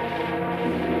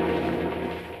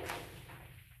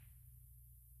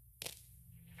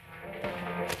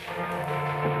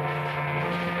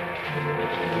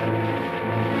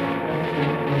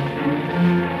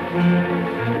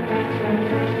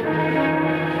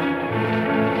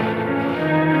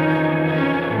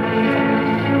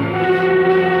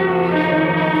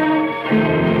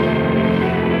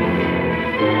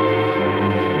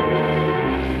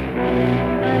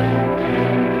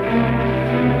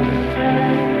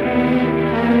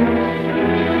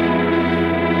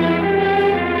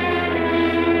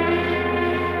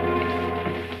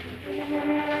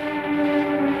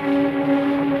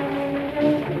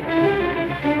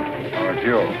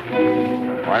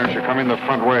 studio. Why don't you come in the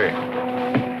front way?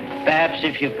 Perhaps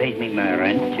if you paid me my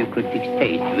rent, you could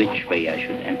dictate which way I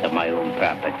should enter my own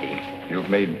property. You've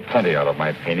made plenty out of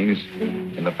my paintings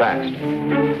in the past.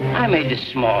 I made a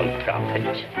small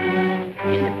profit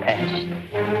in the past.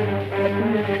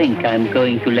 But do you think I'm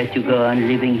going to let you go on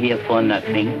living here for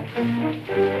nothing?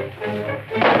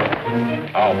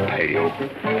 I'll pay you.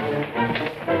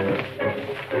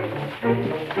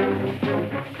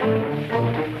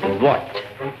 What?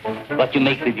 What you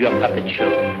make with your puppet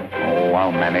show? Oh,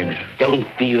 I'll manage. Don't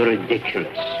be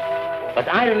ridiculous. But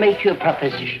I'll make you a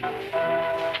proposition.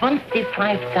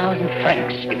 25,000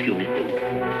 francs, if you will do.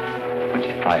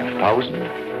 25,000?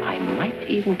 I might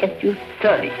even get you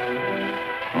 30.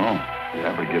 Oh,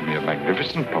 that would give me a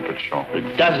magnificent puppet show. A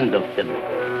dozen of them.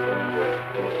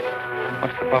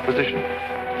 What's the proposition?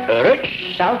 A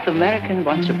rich South American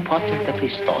wants a portrait of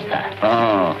his daughter.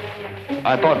 Oh,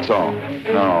 I thought so.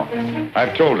 No,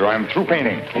 I've told her I'm through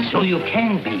painting. And so you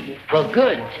can be, for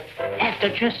good. After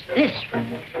just this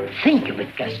one. Think of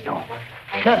it, Gaston.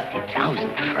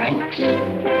 30,000 francs.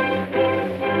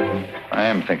 I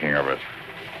am thinking of it.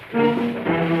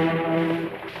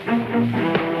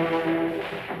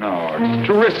 No, it's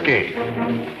too risky.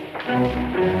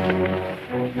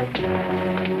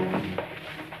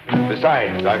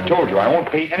 Besides, I've told you I won't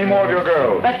pay any more of your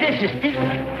girls. But this is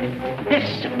different. This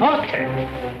is a portrait.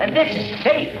 And this is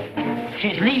safe.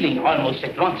 She's leaving almost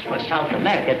at once for South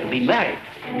America to be married.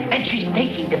 And she's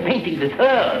taking the painting with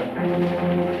her.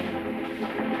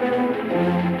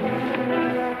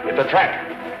 It's a trap.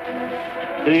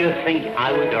 Do you think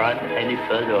I would run any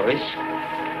further risk?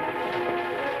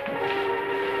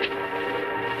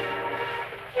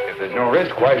 If there's no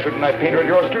risk, why shouldn't I paint her at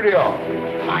your studio?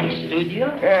 My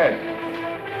studio? Yes.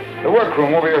 The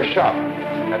workroom over your shop.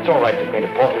 That's all right to paint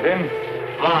a portrait in.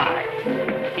 Why?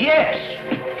 Yes.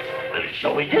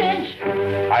 So it is.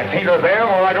 I paint her there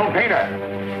or I don't paint her.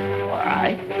 All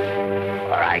right.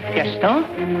 All right, Gaston.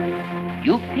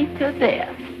 You paint her there.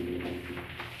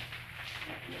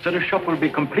 So the shop will be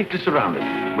completely surrounded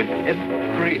with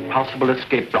every possible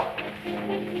escape blocked.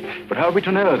 But how are we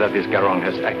to know that this Garon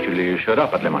has actually showed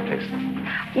up at Lamarte's?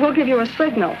 We'll give you a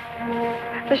signal.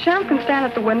 Deschamps can stand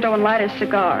at the window and light his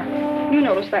cigar. You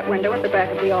notice that window at the back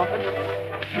of the office.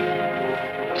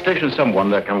 Station someone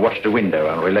that can watch the window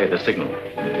and relay the signal.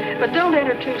 But don't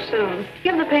enter too soon.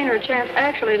 Give the painter a chance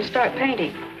actually to start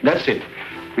painting. That's it.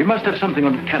 We must have something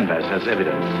on the canvas as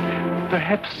evidence.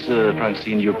 Perhaps,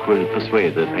 Francine, you could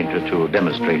persuade the painter to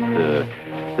demonstrate the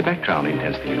background he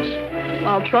intends to use.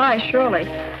 I'll try, surely.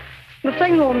 The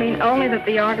signal will mean only that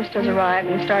the artist has arrived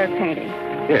and started painting.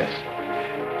 Yes.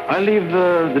 I'll leave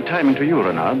the timing to you,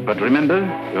 Renard, but remember,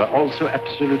 you are also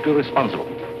absolutely responsible.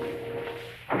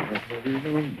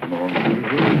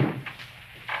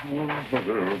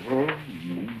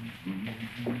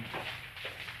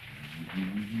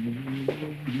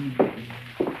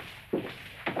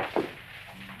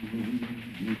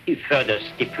 He further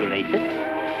stipulated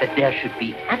that there should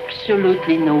be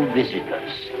absolutely no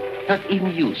visitors, not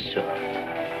even you, sir.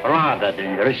 Rather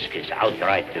than risk his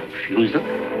outright refusal,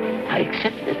 I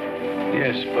accepted.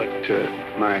 Yes, but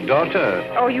my daughter...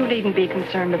 Oh, you needn't be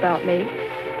concerned about me.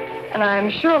 And I'm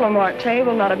sure Lamarte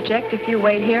will not object if you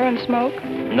wait here and smoke.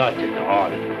 Not at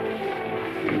all.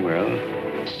 Well...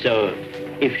 So,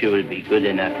 if you will be good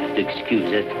enough to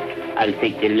excuse us, I'll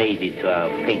take the lady to our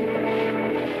painter.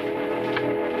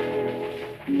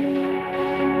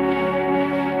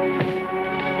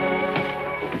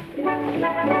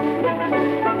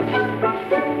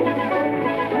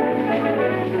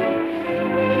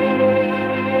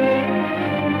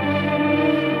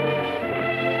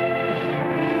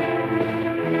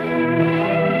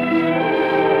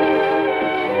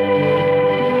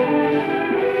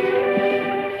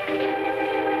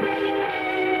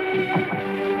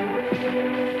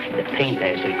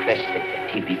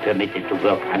 Permitted to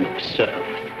work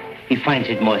unobserved. He finds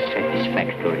it more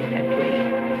satisfactory that way.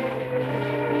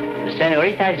 The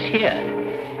senorita is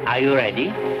here. Are you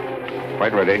ready?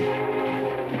 Quite ready.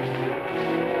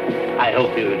 I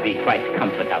hope you will be quite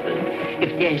comfortable. If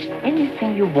there is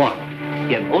anything you want,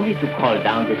 you have only to call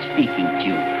down the speaking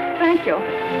tube. Thank you.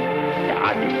 The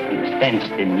artist understands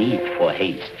the need for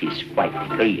haste. He's quite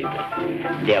agreeable.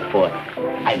 Therefore,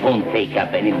 I won't take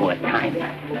up any more time.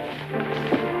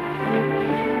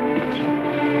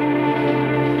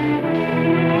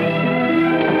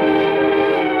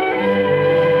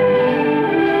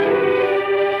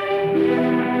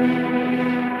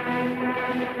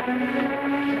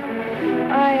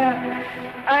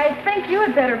 You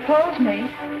had better pose me.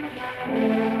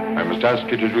 I must ask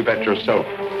you to do that yourself.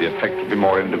 The effect will be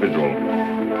more individual.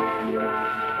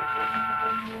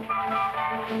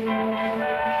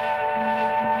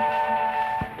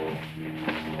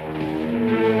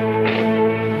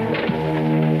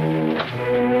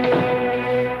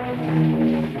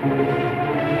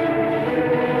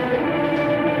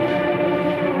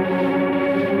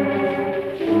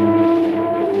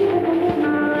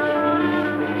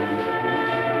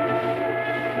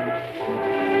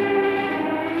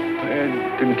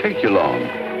 take you long.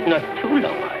 Not too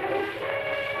long, I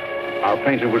hope. Our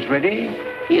painter was ready?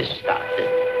 He has started.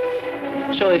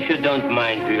 So if you don't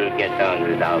mind, we'll get on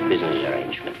with our business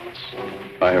arrangements.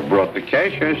 I have brought the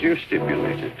cash as you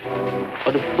stipulated.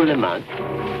 For the full amount?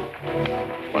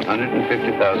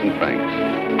 150,000 francs.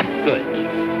 Good.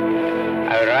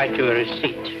 I'll write you a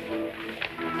receipt.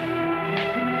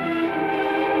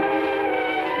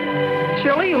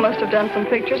 Surely you must have done some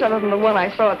pictures other than the one I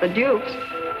saw at the Duke's.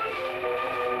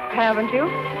 Haven't you?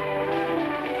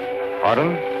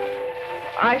 Pardon?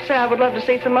 I say I would love to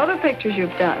see some other pictures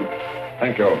you've done.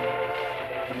 Thank you.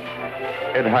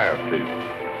 Head higher, please.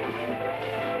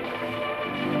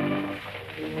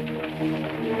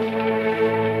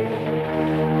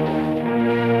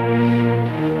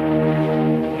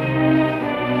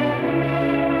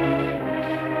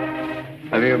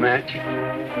 Have you a match?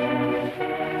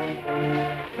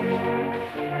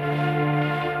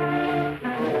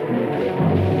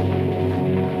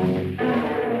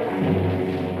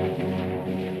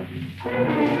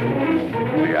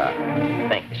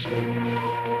 Thanks.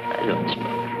 I don't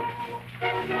smoke.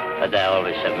 But I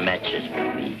always have matches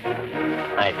with me.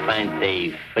 I find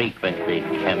they frequently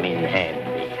come in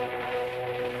handy.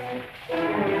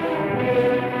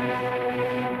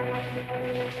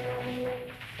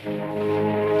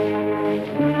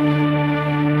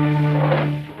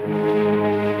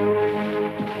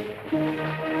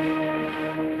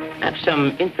 I have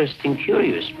some interesting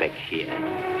curios back here,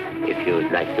 if you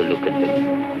would like to look at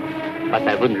them. But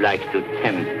I wouldn't like to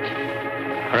tempt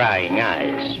prying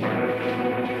eyes.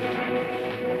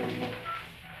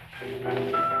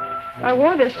 I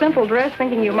wore this simple dress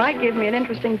thinking you might give me an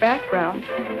interesting background.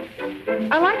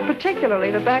 I liked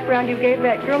particularly the background you gave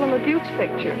that girl in the Duke's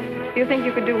picture. Do you think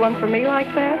you could do one for me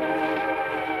like that?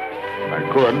 I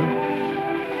could.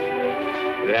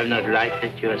 You have not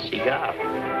lighted your cigar.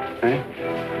 Eh?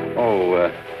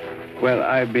 Oh, well,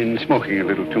 I've been smoking a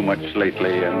little too much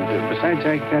lately, and besides,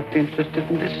 I got interested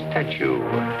in this statue.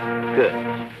 Good.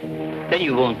 Then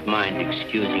you won't mind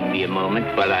excusing me a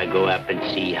moment while I go up and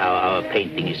see how our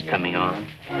painting is coming on?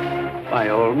 By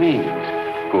all means.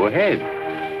 Go ahead.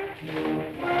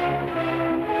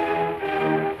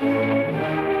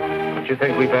 Don't you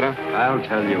think we better? I'll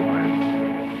tell you when.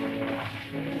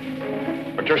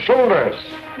 But your shoulders.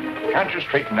 Can't you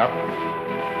straighten up?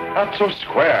 Not so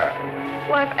square.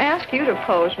 Well, I've asked you to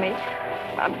pose me.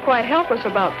 I'm quite helpless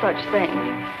about such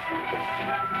things.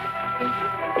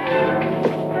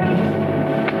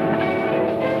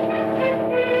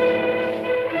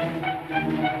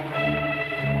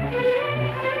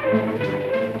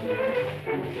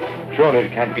 Surely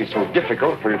it can't be so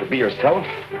difficult for you to be yourself.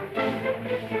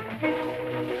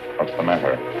 What's the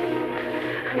matter?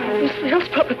 Lucille's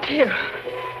puppeteer.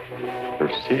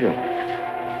 Lucille.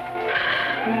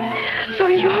 So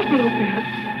you're Bluebeard.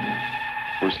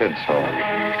 Who said so?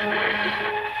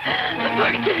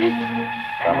 Lamarte.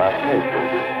 Lamarte.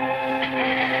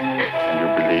 And you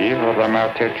believe what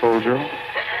Lamarte told you?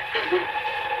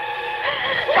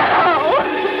 No!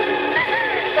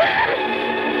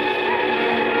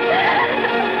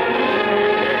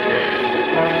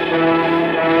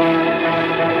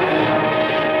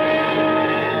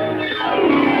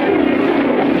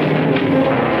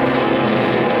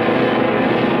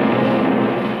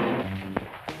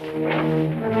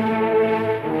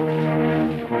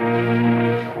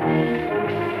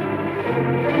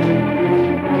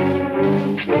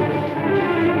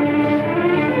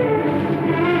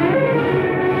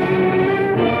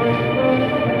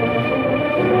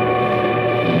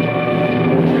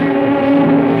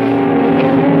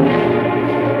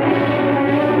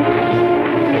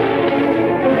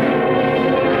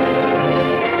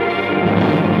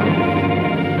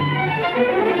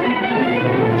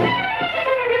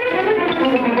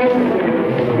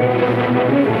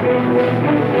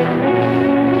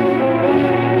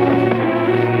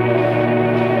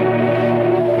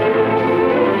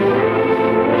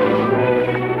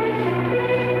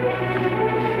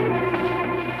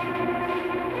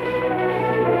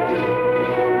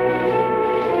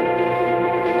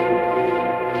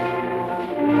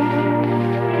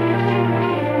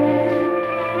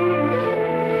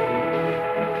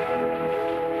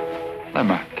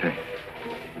 Lamarte.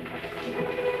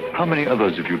 How many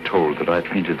others have you told that I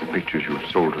painted the pictures you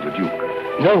have sold to the Duke?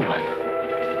 No one.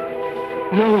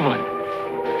 No one.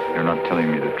 You're not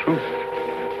telling me the truth.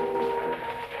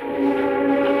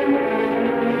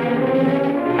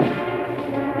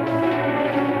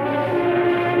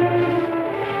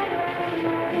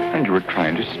 And you were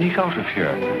trying to sneak out of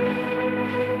here,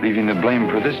 leaving the blame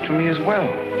for this to me as well.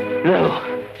 No.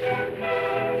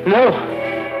 No.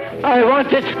 I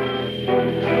want it. So.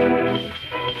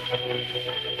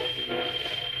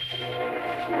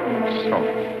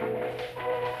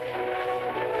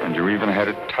 And you even had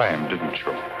it timed, didn't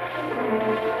you?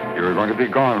 You were going to be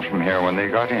gone from here when they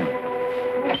got in.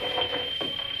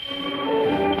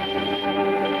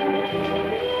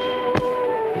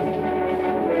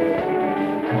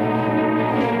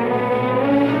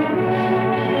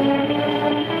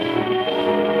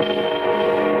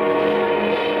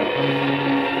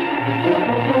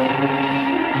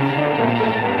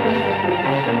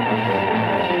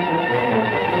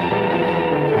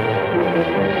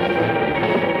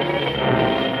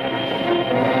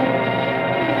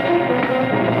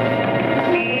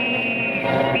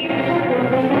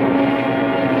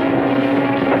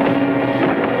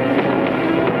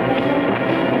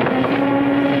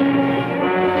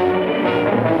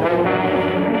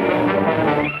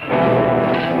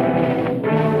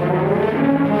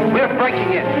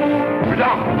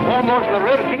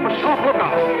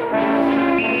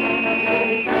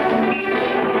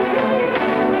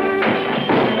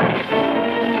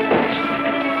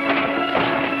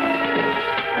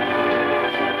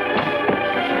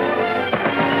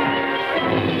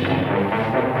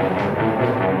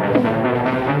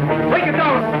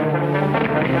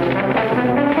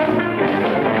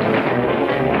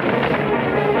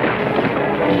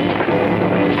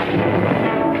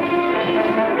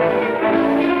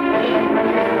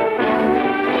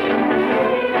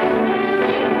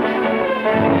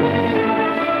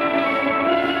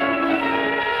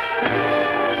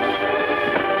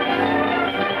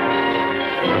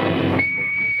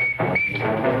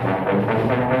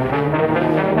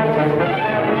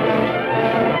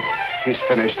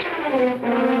 Finished.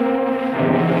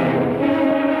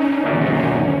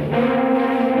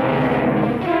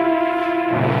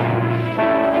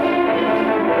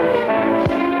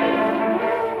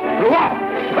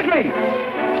 Quickly!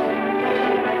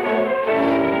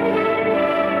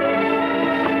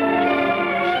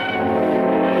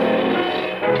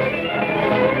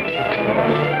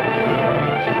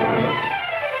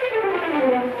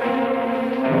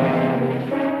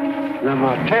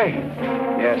 Lamarte?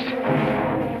 Yes.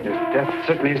 His death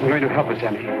certainly isn't going to help us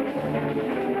any.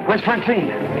 Where's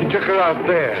Francine? He took her out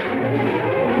there.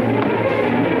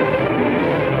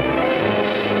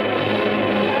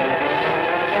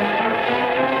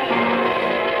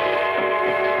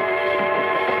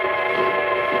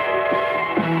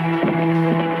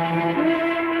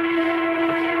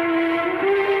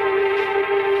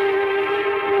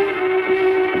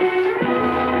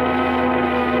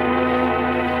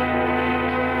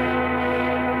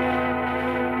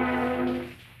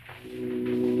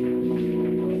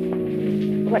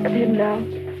 What of him now?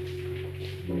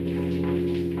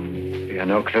 We are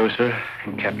no closer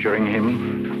in capturing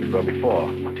him than we were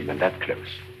before. Not even that close.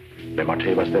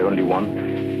 Lamarte was the only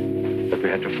one that we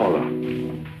had to follow.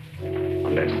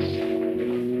 Unless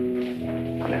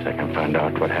I can find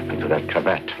out what happened to that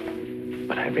cravat.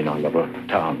 But I've been all over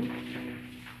town,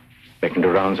 making the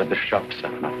rounds at the shops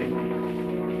and nothing.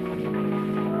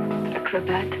 The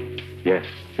cravat? Yes,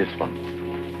 this one.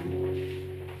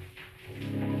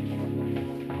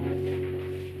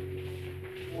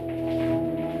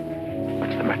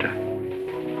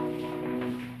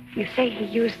 You say he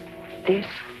used this?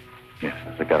 Yes,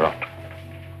 the garrote.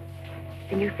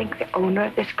 And you think the owner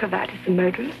of this cravat is the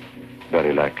murderer?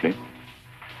 Very likely.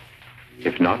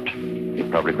 If not, he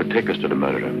probably could take us to the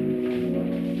murderer.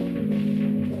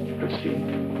 We'll see.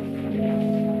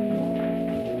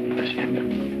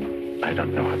 Listen, I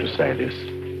don't know how to say this,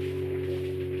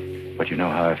 but you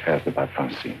know how I felt about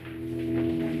Francine.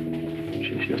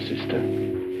 She's your sister.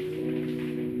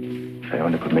 If I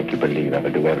only could make you believe, I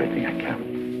will do everything I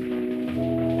can.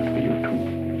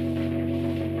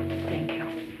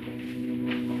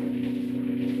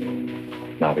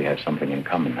 Now we have something in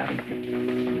common, haven't we?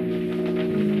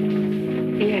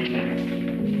 Yes.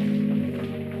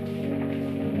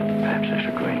 Perhaps I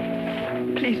should go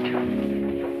in. Please do.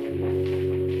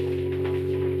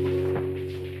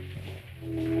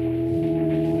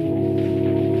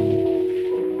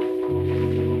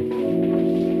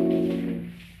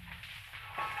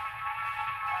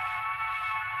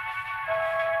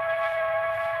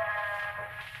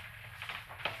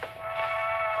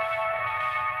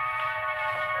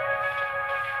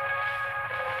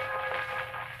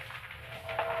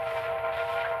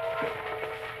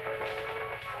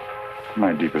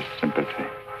 My deepest sympathy.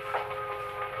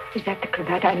 Is that the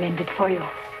cravat I mended for you?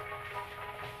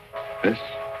 This?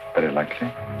 Very likely.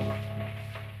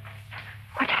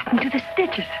 What happened to the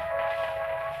stitches?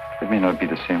 It may not be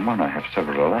the same one. I have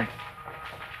several alike.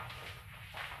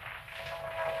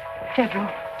 Several.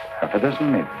 Half a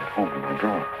dozen, maybe, at home in my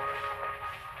drawer.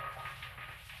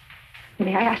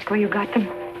 May I ask where you got them?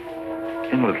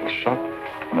 In a little shop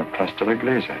on the Place de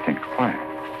l'Église, I think. Why?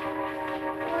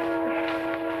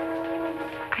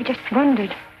 I just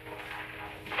wondered.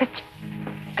 Such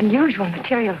unusual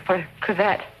material for a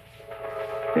cravat.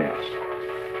 Yes.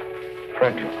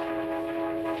 Fragile.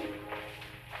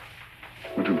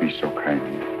 Would you be so kind?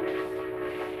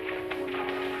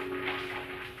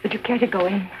 Would you care to go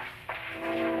in?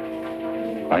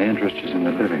 My interest is in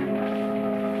the living.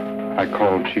 I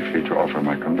called chiefly to offer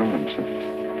my condolences.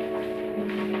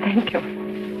 Thank you.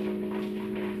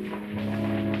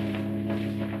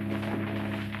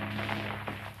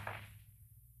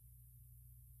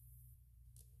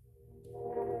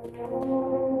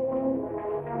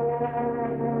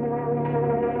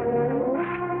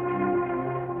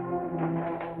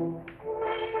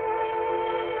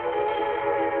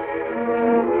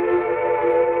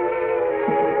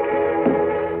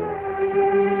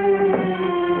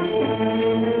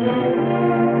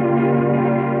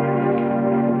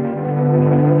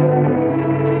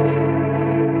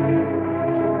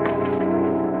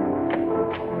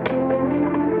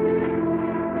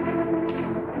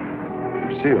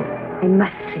 I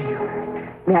must see you.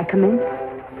 May I come in?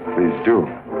 Please do.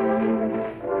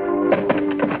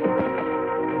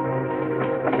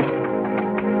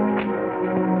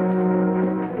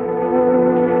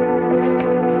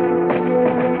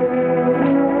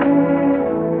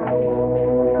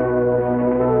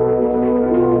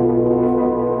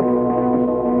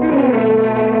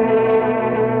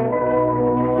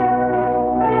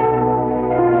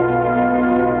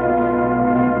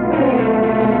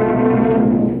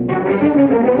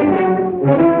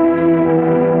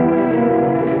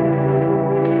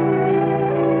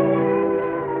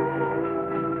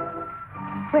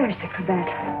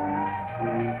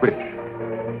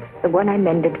 One I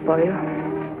mended for you.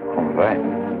 Oh, that.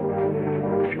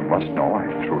 If you must know, I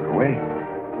threw it away.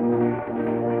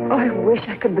 Oh, I wish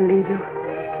I could believe you.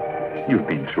 You've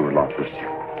been through a lot,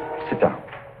 Lucille. Sit down.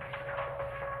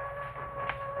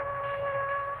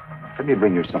 Let me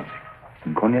bring you something.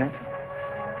 Some cognac?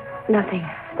 Nothing,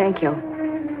 thank you.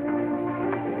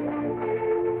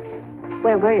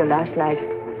 Where were you last night?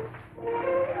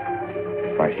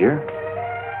 Right here.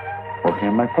 Working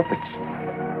on my puppets.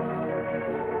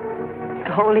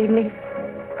 The whole evening?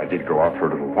 I did go out for a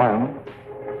little while.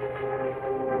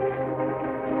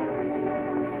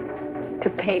 To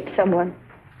paint someone?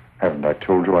 Haven't I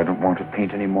told you I don't want to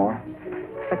paint anymore?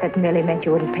 But that merely meant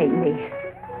you wouldn't paint me.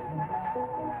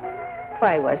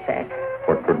 Why was that?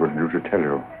 What good would it do to tell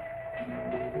you?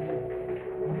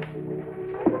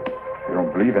 You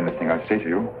don't believe anything I say to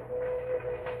you.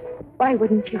 Why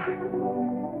wouldn't you?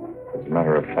 As a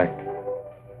matter of fact,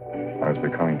 I was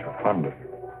becoming too fond of you.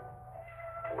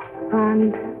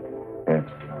 Fond? Yes.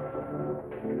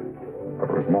 But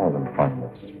it was more than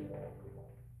fondness.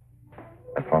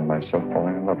 I found myself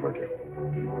falling in love with you.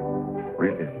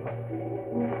 Really in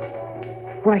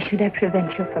love. Why should I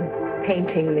prevent you from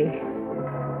painting me?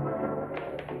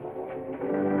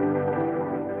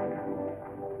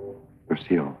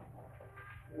 Lucille,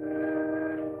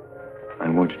 I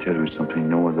want to tell you something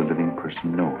no other living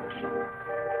person knows.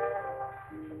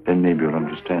 Then maybe you'll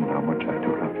understand how much I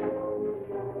do love you.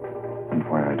 And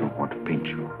why I don't want to paint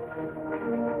you.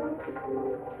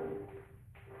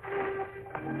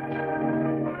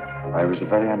 I was a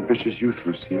very ambitious youth,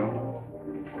 Lucille,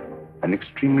 and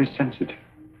extremely sensitive.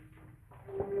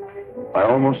 I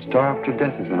almost starved to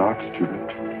death as an art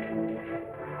student.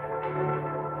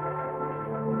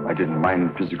 I didn't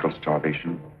mind physical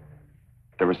starvation.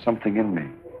 There was something in me,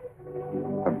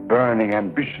 a burning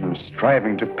ambition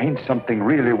striving to paint something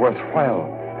really worthwhile,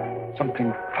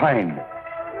 something fine.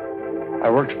 I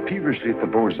worked feverishly at the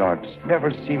Beaux-Arts,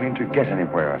 never seeming to get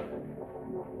anywhere.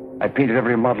 I painted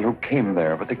every model who came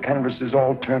there, but the canvases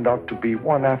all turned out to be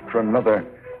one after another,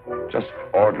 just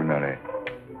ordinary.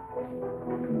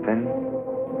 And then,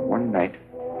 one night,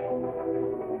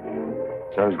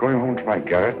 as I was going home to my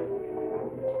garret,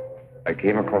 I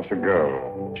came across a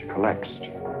girl. She collapsed.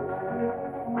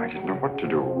 I didn't know what to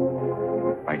do.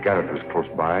 My garret was close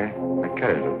by. I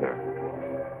carried her there.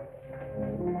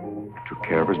 Took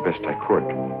care of her as best I could.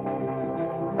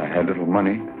 I had little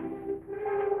money,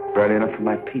 barely enough for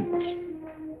my paints.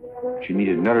 She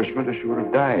needed nourishment or she would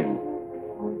have died.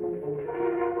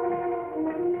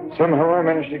 Somehow I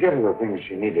managed to get her the things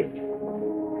she needed.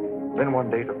 Then one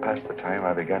day, to pass the time,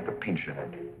 I began to paint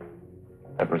Jeanette.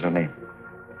 That was her name.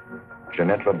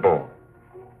 Jeanette LeBeau.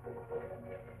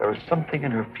 There was something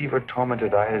in her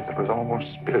fever-tormented eyes that was almost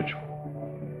spiritual.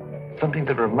 Something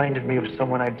that reminded me of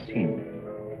someone I'd seen.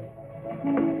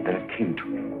 Then it came to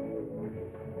me.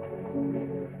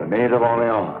 The Maid of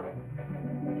Orleans.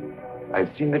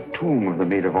 I'd seen the tomb of the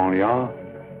Maid of Orleans,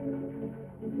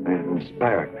 and it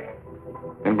inspired me.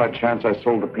 Then by chance I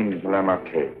sold the painting to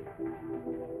Lamarte.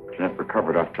 Jeanette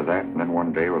recovered after that, and then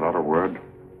one day, without a word,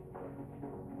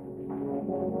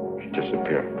 she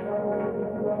disappeared.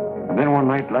 And then one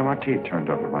night, Lamarte turned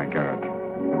up at my garret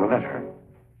with a letter.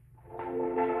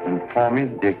 And informed me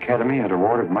that the Academy had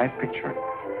awarded my picture,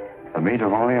 The Maid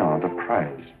of Orleans, the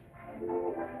prize.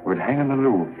 It would hang in the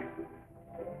Louvre.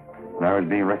 And I was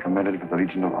being recommended for the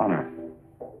Legion of Honor.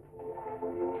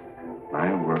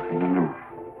 I work in the Louvre.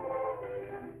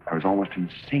 I was almost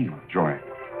insane with joy.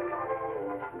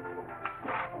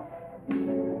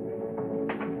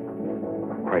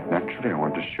 Quite naturally, I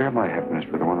wanted to share my happiness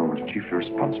with the one who was chiefly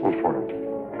responsible for it.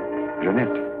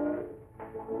 Jeanette.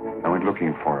 I went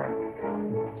looking for her,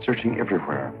 searching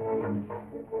everywhere.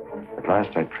 At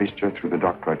last, I traced her through the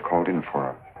doctor I'd called in for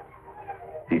her.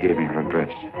 He gave me her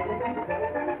address.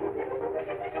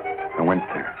 I went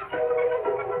there.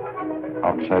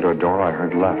 Outside her door, I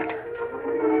heard laughter.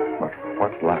 But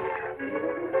what laughter?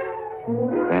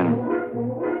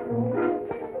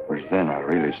 Then I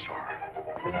really saw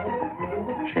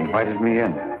her. She invited me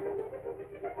in.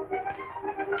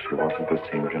 She wasn't the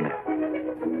same Jeanette.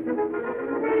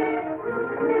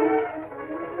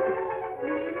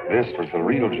 This was the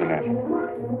real Jeanette.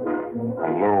 A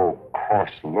low,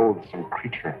 coarse, loathsome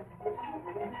creature.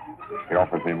 She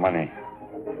offered me money.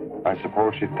 I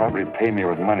suppose she'd probably pay me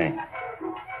with money.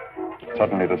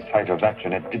 Suddenly, the sight of that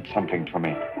Jeanette did something to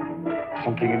me.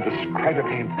 Something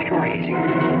indescribably infuriating.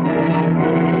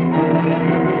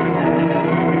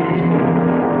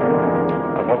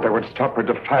 I thought that would stop her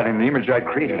defiling the image I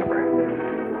created of her.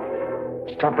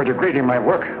 Stop her degrading my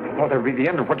work. I thought that would be the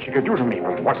end of what she could do to me,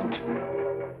 but it wasn't.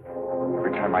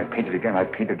 Every time I painted again, I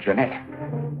painted Jeanette.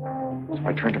 So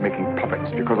I turned to making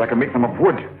puppets because I could make them of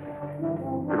wood.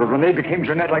 Because when they became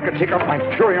Jeanette, I could take out my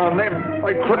fury on them.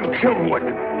 I couldn't kill wood.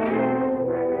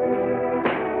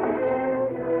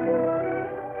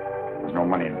 There's no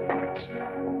money in puppets.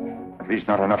 At least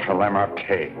not enough for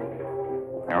Lamarte.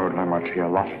 I owed Lamarte a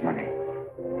lot of money.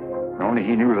 And only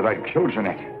he knew that I'd killed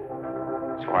Jeanette.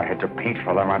 So I had to paint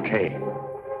for Lamarte.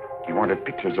 He wanted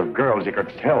pictures of girls he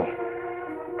could sell.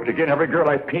 But again, every girl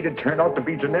I painted turned out to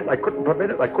be Jeanette. I couldn't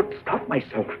prevent it. I couldn't stop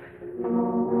myself.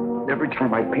 Every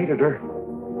time I painted her,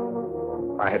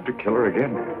 I had to kill her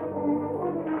again.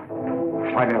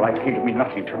 Finally, life seemed to mean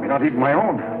nothing to me, not even my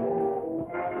own.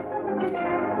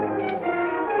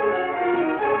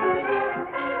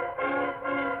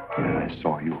 Then I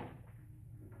saw you.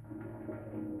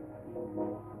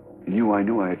 In you, I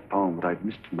knew I had found what I'd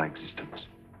missed in my existence.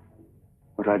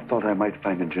 What I'd thought I might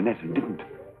find in Jeanette and didn't.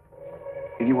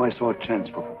 In you, I saw a chance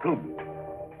for fulfillment.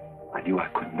 I knew I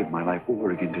couldn't live my life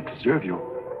over again to deserve you.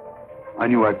 I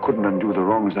knew I couldn't undo the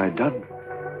wrongs I'd done.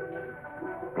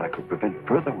 But I could prevent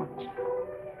further ones.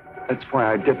 That's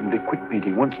why I definitely quit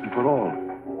painting once and for all.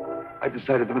 I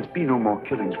decided there must be no more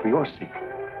killings for your sake.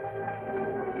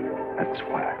 That's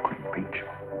why I couldn't paint you.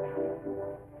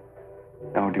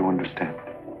 Now do you understand?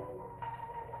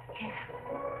 Yes.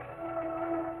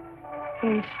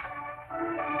 Yes.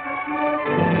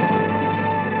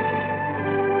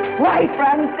 Why,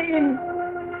 Francine?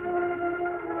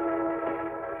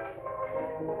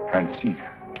 Francine.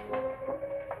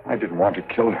 I didn't want to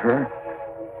kill her.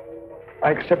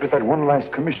 I accepted that one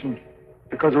last commission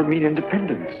because it would mean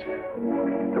independence.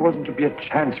 There wasn't to be a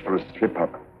chance for a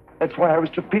slip-up. That's why I was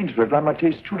to paint her at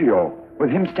Lamarte's studio, with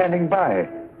him standing by.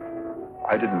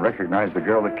 I didn't recognize the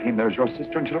girl that came there as your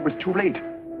sister until it was too late.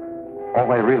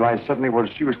 All I realized suddenly was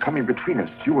she was coming between us,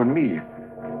 you and me.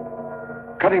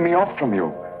 Cutting me off from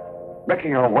you.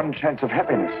 Wrecking our one chance of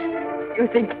happiness. You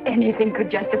think anything could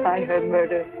justify her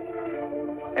murder?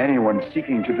 Anyone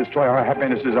seeking to destroy our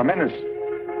happiness is a menace.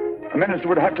 A menace that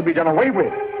would have to be done away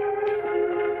with.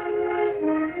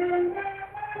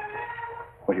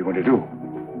 What are you going to do?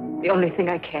 The only thing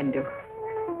I can do.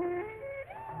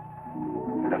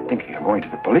 You're not thinking of going to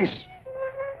the police?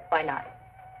 Why not?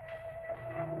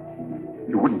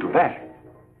 You wouldn't do that.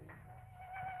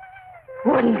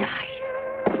 Wouldn't I?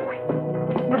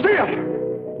 Lucille!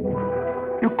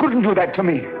 You couldn't do that to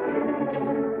me.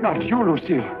 Not you,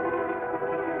 Lucille.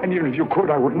 And even if you could,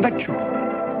 I wouldn't let you.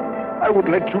 I would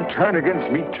let you turn against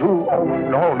me, too. Oh,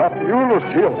 no, not you,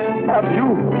 Lucille. Not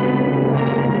you.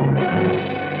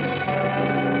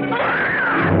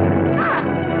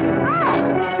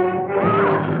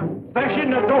 Bash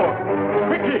in the door.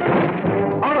 Quickly.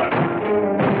 Honor.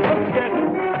 Let's get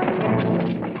it.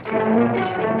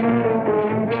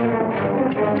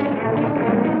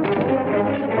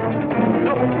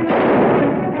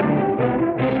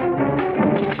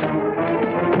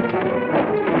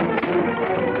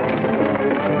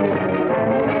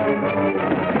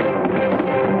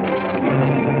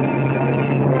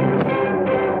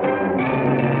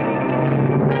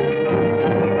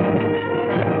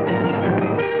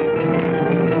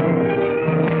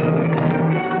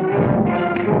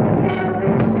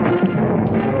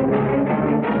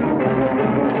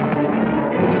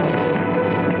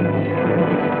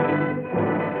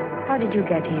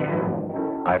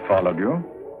 followed you.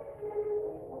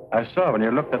 I saw when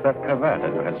you looked at that cravat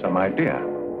that you had some idea.